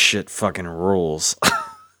 this shit fucking rules.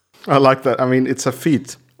 I like that. I mean, it's a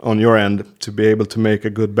feat on your end to be able to make a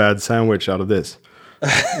good bad sandwich out of this.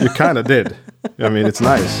 You kind of did. I mean, it's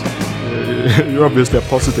nice. You're obviously a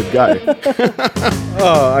positive guy.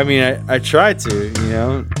 Oh, I mean, I try to, you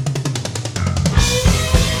know.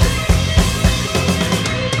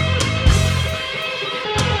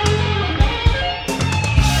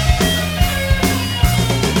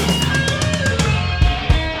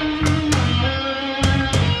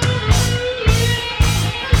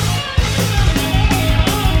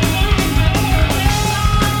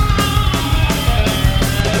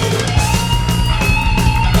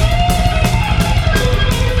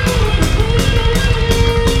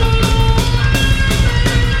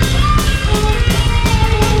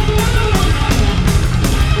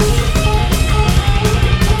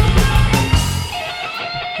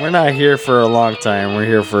 We're not here for a long time. We're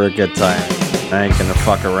here for a good time. I ain't gonna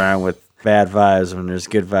fuck around with bad vibes when there's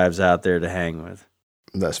good vibes out there to hang with.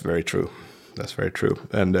 That's very true. That's very true.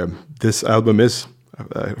 And this album is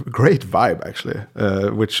a great vibe, actually,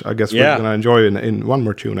 which I guess we're gonna enjoy in one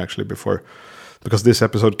more tune, actually, because this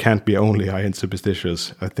episode can't be only I Ain't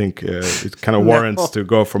Superstitious. I think it kind of warrants to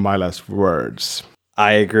go for my last words.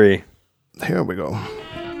 I agree. Here we go.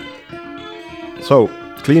 So,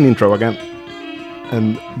 clean intro again.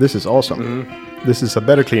 And this is awesome. Mm-hmm. This is a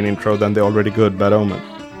better clean intro than the already good Bad Omen,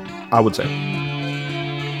 I would say.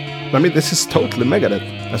 I mean, this is totally Megadeth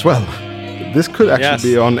as well. This could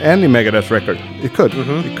actually be on any Megadeth record. It could.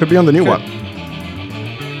 Mm-hmm. It could be on the new one.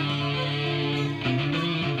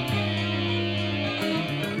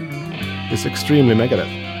 It's extremely Megadeth.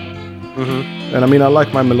 Mm-hmm. And I mean, I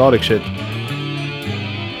like my melodic shit.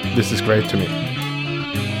 This is great to me.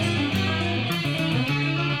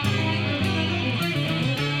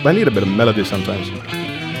 I need a bit of melody sometimes.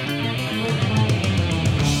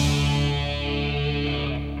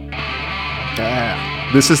 Yeah.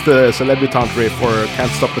 This is the Celebutante riff for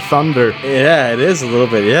Can't Stop the Thunder. Yeah, it is a little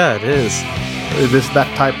bit. Yeah, it is. It is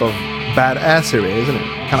that type of badassery, isn't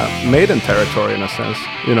it? Kind of Maiden territory in a sense.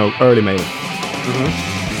 You know, early Maiden.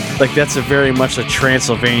 Mm-hmm. Like that's a very much a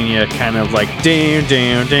Transylvania kind of like down,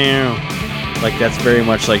 down, down. Like that's very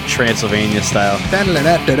much like Transylvania style. I'm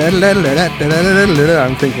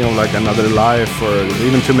thinking of like Another Life or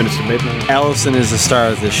even 2 Minutes to Midnight. Allison is the star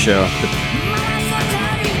of this show.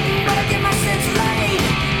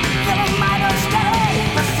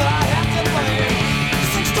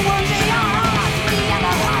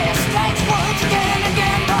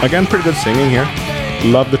 Again, pretty good singing here.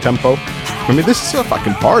 Love the tempo. I mean, this is a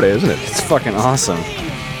fucking party, isn't it? It's fucking awesome.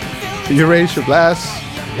 You raise your glass.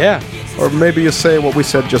 Yeah. Or maybe you say what we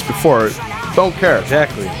said just before. Don't care.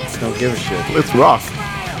 Exactly. Don't give a shit. Let's rock.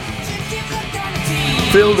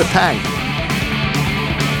 Fill the tank.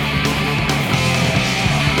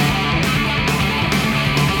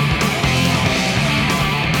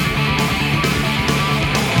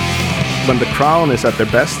 When the Crown is at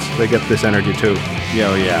their best, they get this energy too.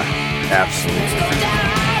 Yo, yeah. Absolutely.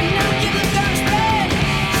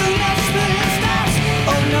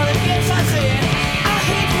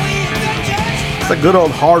 It's a good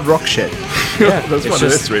old hard rock shit. Yeah, that's what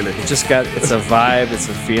it is, really. It's a vibe, it's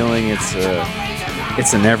a feeling, it's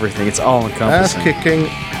an everything. It's all encompassing. Ass-kicking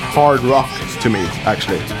hard rock to me,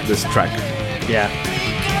 actually, this track. Yeah.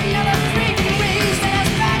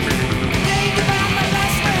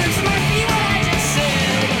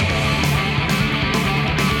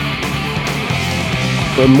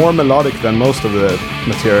 So more melodic than most of the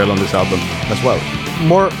material on this album as well.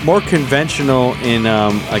 More conventional in,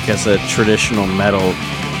 I guess, a traditional metal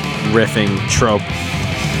riffing trope.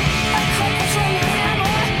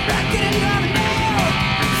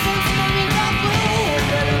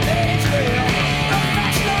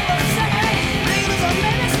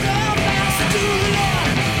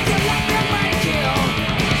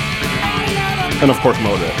 And of course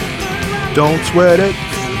Motorhead. Don't sweat it.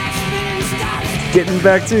 Getting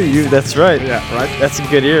back to you. That's right. Yeah, right. That's a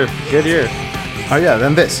good ear. Good ear. Oh yeah,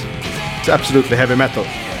 then this. It's absolutely heavy metal.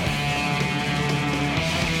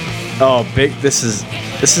 Oh, big. This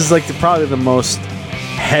is like probably the most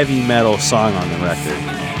heavy metal song on the record.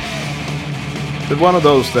 It's one of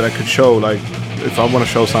those that I could show, like, if I want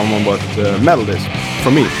to show someone what metal is,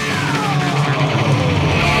 for me.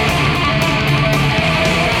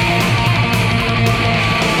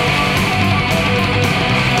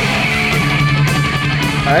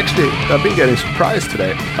 I've been getting surprised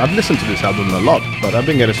today. I've listened to this album a lot, but I've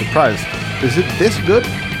been getting surprised. Is it this good?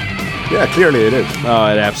 Yeah, clearly it is. Oh,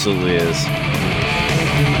 it absolutely is.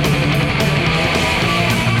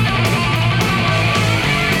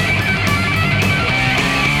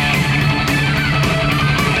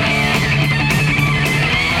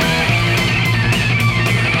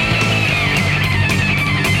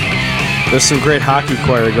 There's some great hockey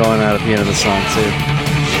choir going on at the end of the song, too.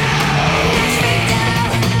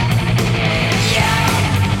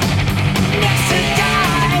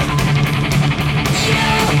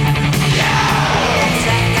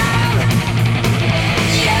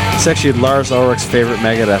 It's actually Lars Ulrich's favorite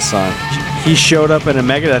Megadeth song. He showed up at a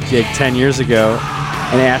Megadeth gig 10 years ago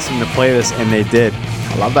and asked him to play this, and they did.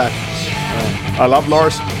 I love that. I love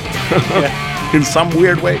Lars. In some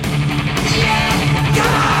weird way. Yeah.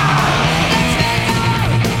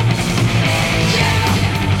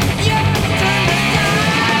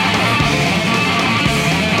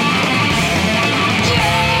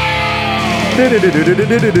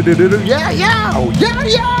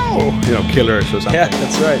 You know, Killers or something. Yeah,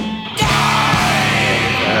 that's right.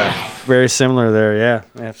 Very similar there, yeah,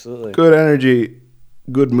 absolutely. Good energy,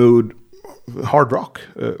 good mood, hard rock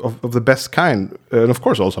of the best kind. And of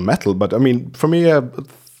course also metal, but I mean, for me,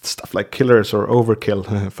 stuff like Killers or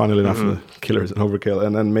Overkill, funnily enough, Killers and Overkill,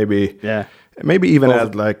 and then maybe even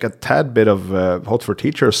add like a tad bit of Hot for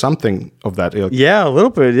Teacher or something of that ilk. Yeah, a little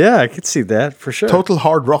bit, yeah, I could see that, for sure. Total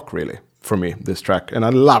hard rock, really, for me, this track. And I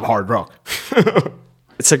love hard rock.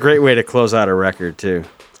 It's a great way to close out a record, too.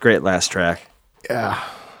 Great last track. Yeah.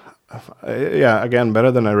 Yeah, again,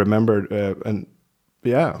 better than I remembered. And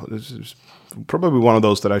yeah, this is probably one of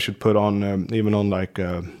those that I should put on, even on like,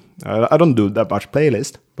 I don't do that much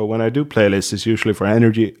playlist, but when I do playlists, it's usually for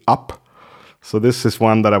energy up. So this is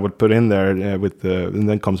one that I would put in there with and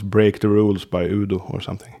then comes Break the Rules by Udo or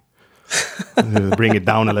something. Bring it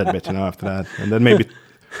down a little bit, after that. And then maybe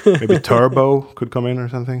Turbo could come in or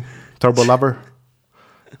something. Turbo Lover.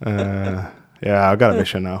 Yeah, I got a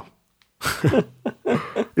vision now.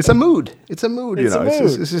 It's a mood. It's a mood, It's a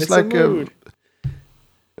mood. It's just like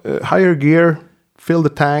higher gear, fill the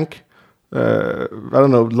tank. I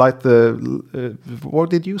don't know, light the. What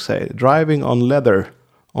did you say? Driving on leather,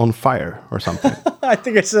 on fire, or something. I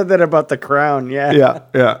think I said that about The Crown. Yeah.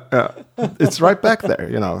 Yeah. It's right back there.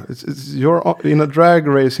 It's you're in a drag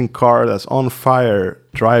racing car that's on fire,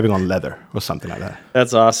 driving on leather, or something like that.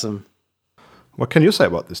 That's awesome. What can you say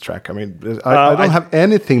about this track? I mean, I don't have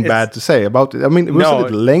anything bad to say about it. I mean, it was a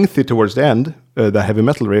little lengthy towards the end, the heavy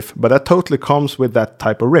metal riff, but that totally comes with that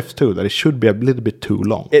type of riff too, that it should be a little bit too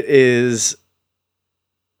long. It is.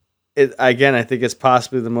 Again, I think it's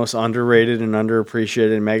possibly the most underrated and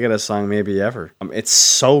underappreciated Megadeth song maybe ever. It's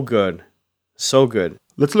so good. So good.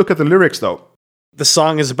 Let's look at the lyrics though. The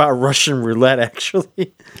song is about Russian roulette,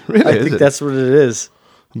 actually. Really? I think that's what it is.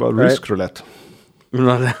 About Rusk roulette.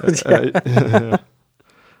 Yeah.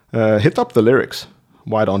 Hit up the lyrics.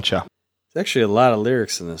 Why don't ya? There's actually a lot of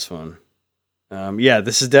lyrics in this one. Yeah,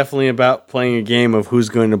 this is definitely about playing a game of who's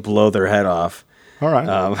going to blow their head off. All right.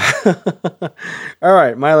 All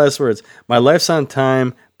right, my last words. My life's on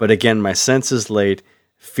time, but again, my sense is late.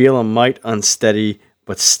 Feel a mite unsteady,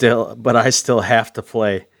 but I still have to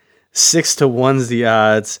play. 6-1's the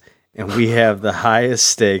odds, and we have the highest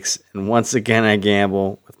stakes. And once again, I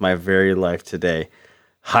gamble with my very life today.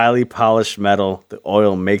 Highly polished metal, the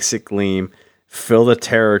oil makes it gleam. Fill the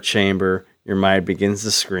terror chamber, your mind begins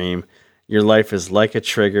to scream. Your life is like a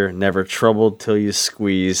trigger, never troubled till you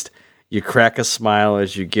squeezed. You crack a smile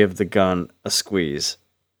as you give the gun a squeeze.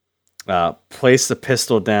 Place the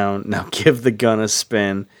pistol down, now give the gun a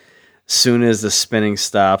spin. Soon as the spinning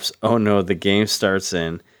stops, oh no, the game starts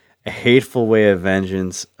in. a hateful way of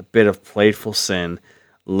vengeance, a bit of playful sin.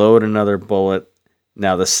 Load another bullet.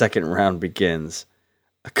 Now the second round begins.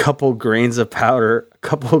 A couple grains of powder, a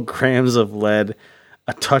couple grams of lead,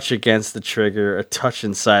 a touch against the trigger, a touch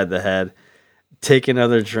inside the head. Take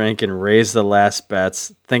another drink and raise the last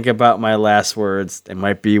bets. Think about my last words. They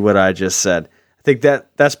might be what I just said. I think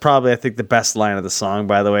that's probably the best line of the song,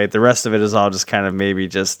 by the way. The rest of it is all just kind of maybe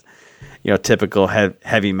just, typical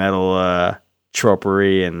heavy metal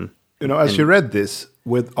tropery. And as you read this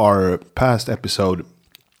with our past episode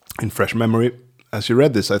in fresh memory, as you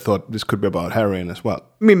read this, I thought this could be about heroin as well.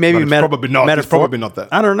 I mean, maybe probably not. It's probably not that.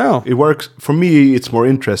 I don't know. It works for me. It's more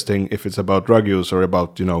interesting if it's about drug use or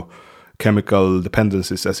about chemical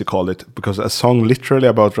dependencies, as you call it, because a song literally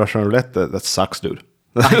about Russian roulette that sucks, dude.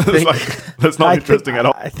 That's not interesting at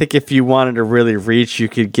all. I think if you wanted to really reach, you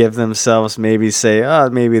could give themselves maybe say,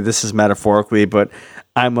 maybe this is metaphorically, but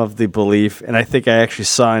I'm of the belief, and I think I actually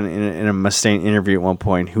saw in a Mustaine interview at one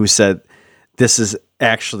point who said this is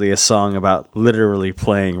actually a song about literally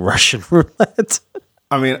playing Russian roulette.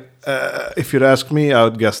 I mean, if you'd ask me, I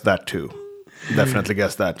would guess that too. Definitely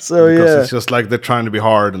guess that. So because it's just like they're trying to be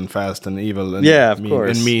hard and fast and evil and of mean,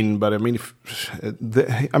 course. and mean. But I mean,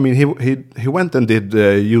 he went and did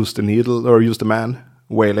use the needle or use the man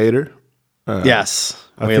way later. Yes,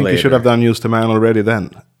 I think he should have done use the man already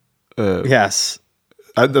then. Yes,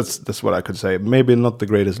 that's what I could say. Maybe not the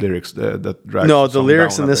greatest lyrics that drag. No, the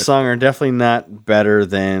lyrics in in this song are definitely not better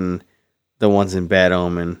than the ones in Bad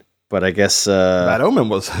Omen. But I guess Bad Omen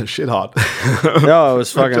was shit hot. No, it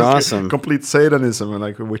was fucking awesome. Complete Satanism and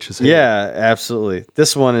like witches. Yeah, absolutely.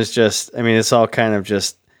 This one is just. I mean, it's all kind of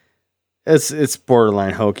just. It's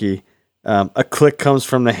borderline hokey. A click comes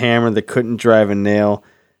from the hammer that couldn't drive a nail.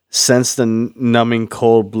 Sense the numbing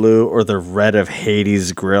cold blue or the red of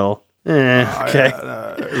Hades' grill. Okay.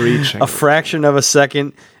 Reaching. A fraction of a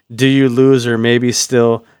second. Do you lose or maybe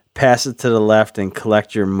still pass it to the left and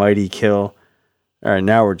collect your mighty kill? All right,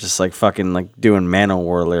 now we're just like fucking like doing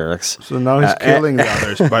Manowar lyrics. So now he's killing the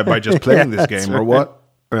others by just playing this game, or what?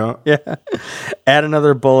 Yeah. Add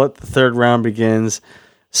another bullet. The third round begins.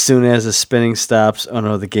 Soon as the spinning stops, oh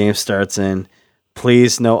no, the game starts in.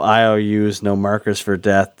 Please, no IOUs, no markers for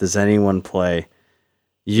death. Does anyone play?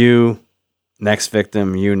 You, next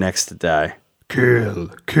victim, you next to die.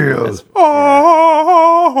 Kill.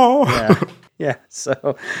 Yeah,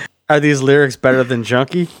 so are these lyrics better than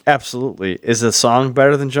Junkie? Absolutely. Is the song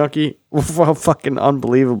better than Junkie? Well, fucking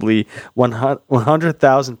unbelievably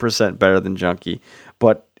 100,000% better than Junkie.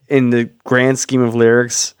 But in the grand scheme of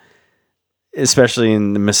lyrics, especially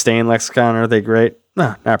in the Mustaine lexicon, are they great?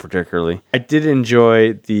 No, not particularly. I did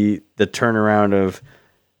enjoy the turnaround of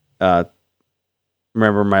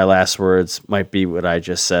remember my last words might be what I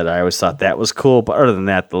just said. I always thought that was cool, but other than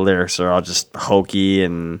that, the lyrics are all just hokey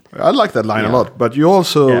and. I like that line a lot, but you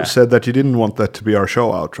also said that you didn't want that to be our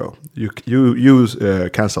show outro. You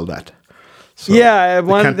canceled that. So I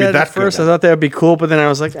wanted that at first. Good, I thought that would be cool, but then I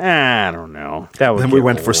was like, I don't know. That would. Then we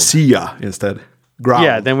went for Sia instead. Growl.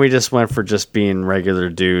 Yeah, then we just went for just being regular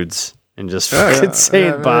dudes. And just fucking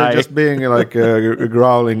saying bye. Just being like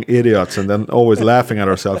growling idiots and then always laughing at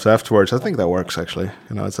ourselves afterwards. I think that works, actually.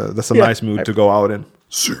 That's a nice mood to go out in.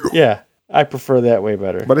 Yeah, I prefer that way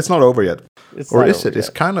better. But it's not over yet. Or is it? Yet. It's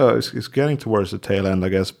kind of it's getting towards the tail end, I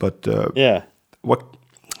guess. But what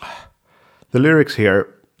the lyrics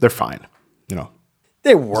here, they're fine.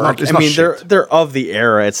 They work. It's not they're of the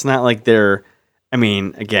era. It's not like they're. I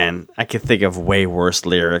mean, again, I could think of way worse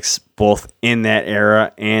lyrics, both in that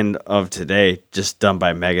era and of today, just done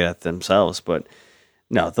by Megadeth themselves. But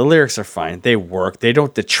no, the lyrics are fine. They work. They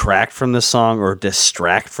don't detract from the song or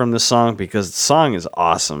distract from the song because the song is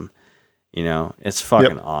awesome. It's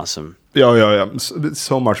fucking awesome. Yeah. It's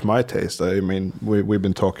so much my taste. I mean, we've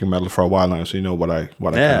been talking metal for a while now, so you know what I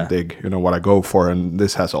kind of dig. You know what I go for, and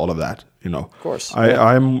this has all of that. Of course.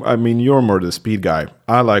 I mean, you're more the speed guy.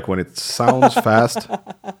 I like when it sounds fast.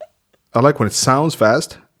 I like when it sounds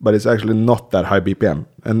fast, but it's actually not that high BPM.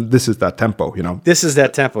 And this is that tempo. This is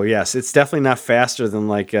that tempo. Yes, it's definitely not faster than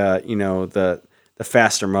like the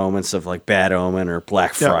faster moments of like Bad Omen or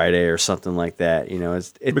Black Friday or something like that.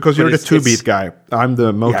 Because you're the 2-beat guy. I'm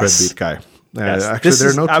the Motörhead beat guy. Yes. Actually, there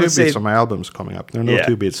are no 2 beats on my albums coming up. There are no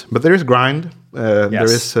 2 beats. But there is grind. There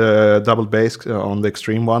is double bass on the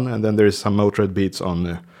extreme one. And then there is some Motörhead beats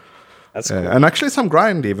on... That's cool. And actually some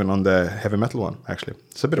grind even on the heavy metal one, actually.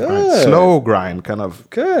 It's a bit of grind. Slow grind, kind of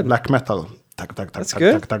black metal. That's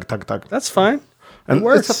good. That's fine. And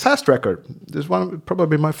it's a fast record. This one would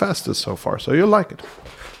probably be my fastest so far. So you'll like it.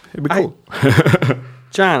 It'd be cool.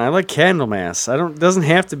 John, I like Candlemass. Doesn't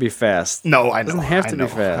have to be fast. No, I know. Doesn't have I to know,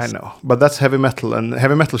 be fast. I know. But that's heavy metal, and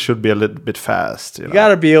heavy metal should be a little bit fast. You You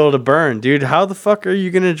gotta be able to burn, dude. How the fuck are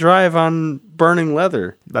you gonna drive on burning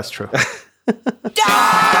leather? That's true.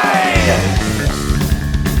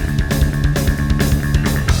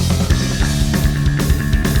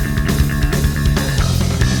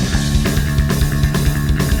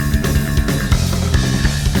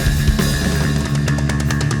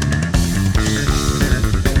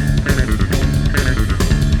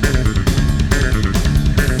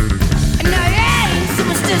 And I ain't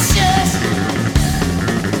superstitious.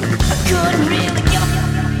 I couldn't really give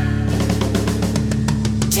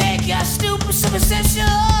a take your stupid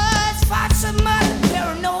superstitions. Find some other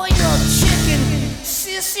paranoia chicken,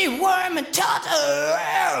 sissy worm and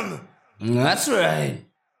tartar. That's right.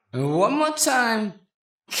 One more time.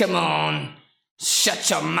 Come on. Shut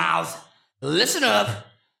your mouth. Listen up.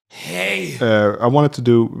 Hey. I wanted to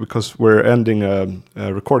do, because we're ending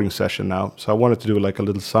a recording session now, so I wanted to do like a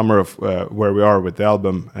little summer of where we are with the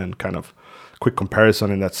album and kind of quick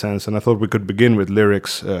comparison in that sense. And I thought we could begin with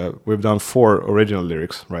lyrics. We've done 4 original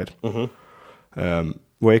lyrics, right?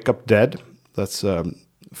 Wake Up Dead, that's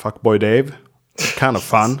Fuckboy Dave. Kind of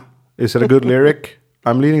fun. Is it a good lyric?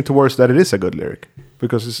 I'm leaning towards that it is a good lyric,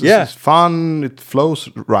 because it's fun, it flows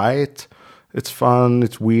right, it's fun,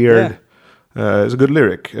 it's weird. It's a good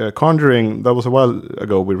lyric. Conjuring, that was a while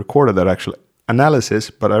ago. We recorded that actual analysis,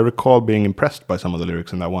 but I recall being impressed by some of the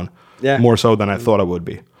lyrics in that one. Yeah. More so than I thought I would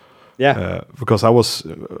be. Yeah. Because I was,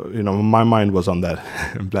 my mind was on that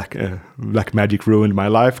black magic ruined my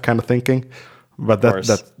life kind of thinking. But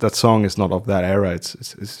that song is not of that era.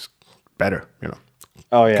 It's better,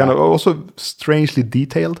 Oh yeah. Kind of also strangely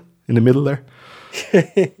detailed in the middle there.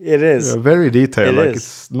 It is. Very detailed. It like is.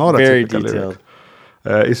 it's not a Very typical detailed.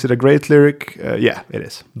 lyric. Is it a great lyric? Yeah, it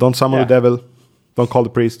is. Don't summon Yeah. the devil. Don't call the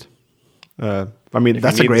priest. I mean, If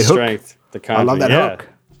that's you a need great the hook. strength, the I love that confidence, hook.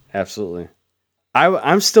 Absolutely.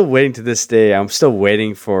 I'm still waiting to this day. I'm still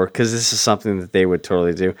waiting for, because this is something that they would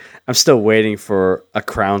totally do. I'm still waiting for a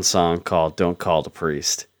Crown song called "Don't Call the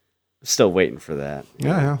Priest." I'm still waiting for that.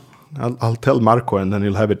 Yeah. I'll tell Marco, and then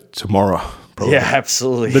he'll have it tomorrow. Probably. Yeah,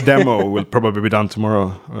 absolutely. The demo will probably be done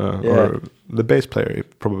tomorrow. Yeah. Or the bass player,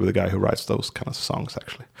 probably the guy who writes those kind of songs,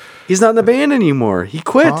 actually. He's not in the band anymore. He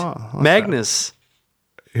quit. that's Magnus.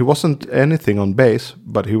 He wasn't anything on bass,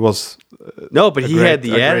 but he was... No, but he great- had a the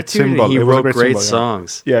great attitude, symbol. and he It was a wrote great great symbol, yeah.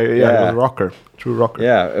 songs. Yeah, he was a rocker. True rocker.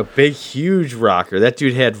 Yeah, a big, huge rocker. That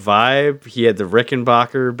dude had vibe. He had the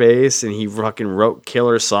Rickenbacker bass, and he fucking wrote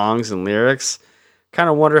killer songs and lyrics. Kind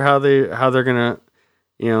of wonder how they're gonna,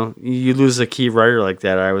 you lose a key writer like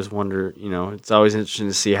that. I always wonder. It's always interesting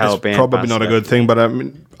to see how a It's band. probably bounces not a back. good thing, but I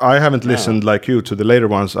mean, I haven't listened like you to the later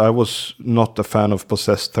ones. I was not a fan of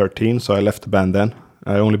Possessed 13, so I left the band then.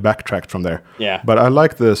 I only backtracked from there. Yeah. But I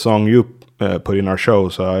like the song you put in our show,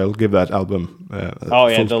 so I'll give that album. Oh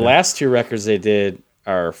yeah, full the spin. last 2 records they did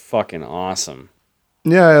are fucking awesome.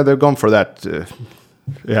 Yeah, they've gone for that.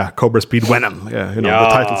 Cobra Speed Venom. Yeah, the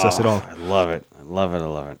title says it all. I love it. I love it. I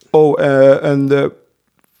love it. Oh, and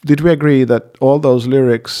did we agree that all those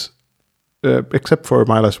lyrics, except for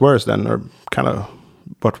My Last Words, then are kind of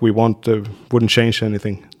what we want? Wouldn't change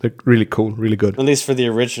anything. They're really cool, really good. At least for the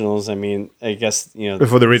originals. I mean, I guess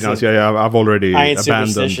For the originals, I've already I Ain't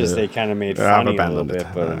abandoned. Superstitious, they kind of made I've funny a little abandoned bit, it.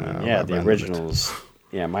 but I've the abandoned it. originals,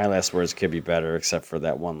 My Last Words could be better, except for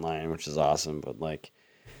that one line, which is awesome. But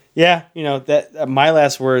that My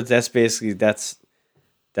Last Words, that's basically that's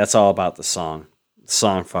all about the song. The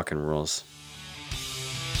song fucking rules.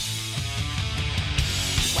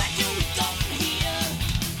 Where do we go from here?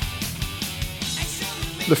 I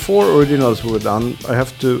should The 4 originals we've done, I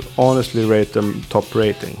have to honestly rate them top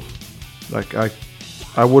rating. Like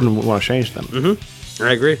I wouldn't want to change them.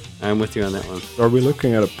 I agree. I'm with you on that one. Are we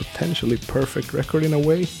looking at a potentially perfect record in a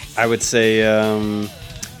way? I would say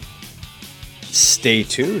stay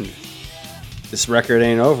tuned. This record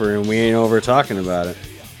ain't over, and we ain't over talking about it.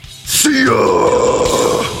 See ya!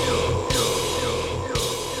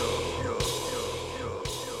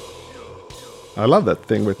 I love that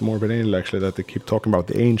thing with Morbid Angel, actually, that they keep talking about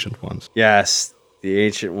the ancient ones. Yes, the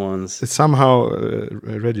ancient ones. It somehow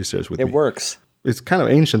registers with It me. works. It's kind of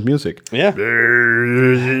ancient music. Yeah.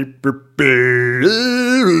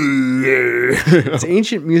 It's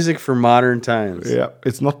ancient music for modern times. Yeah,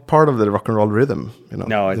 it's not part of the rock and roll rhythm.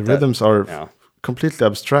 No, the rhythms are no. completely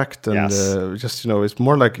abstract and Yes. just it's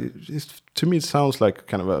more like to me it sounds like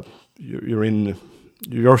kind of a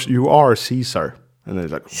you are Caesar, and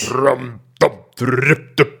it's like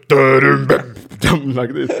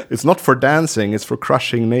like this. It's not for dancing; it's for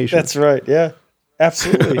crushing nations. That's right. Yeah,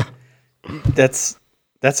 absolutely. That's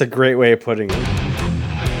That's a great way of putting it.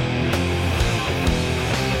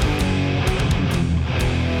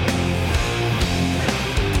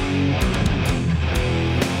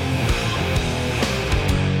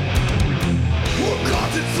 We're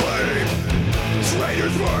caught in slave,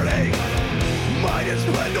 traitors burning, might and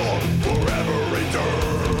splendor forever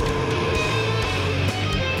return.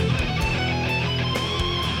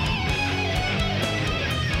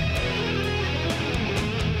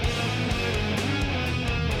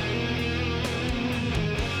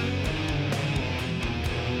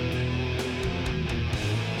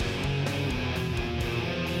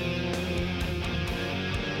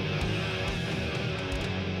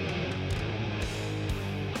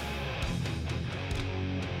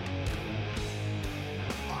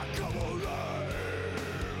 I come alive.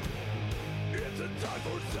 It's a time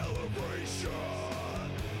for celebration.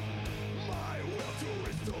 My will to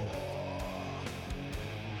restore.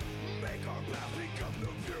 Make our past become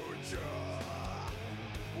the future.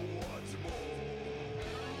 Once more.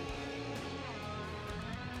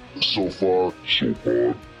 So far, so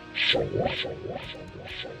good.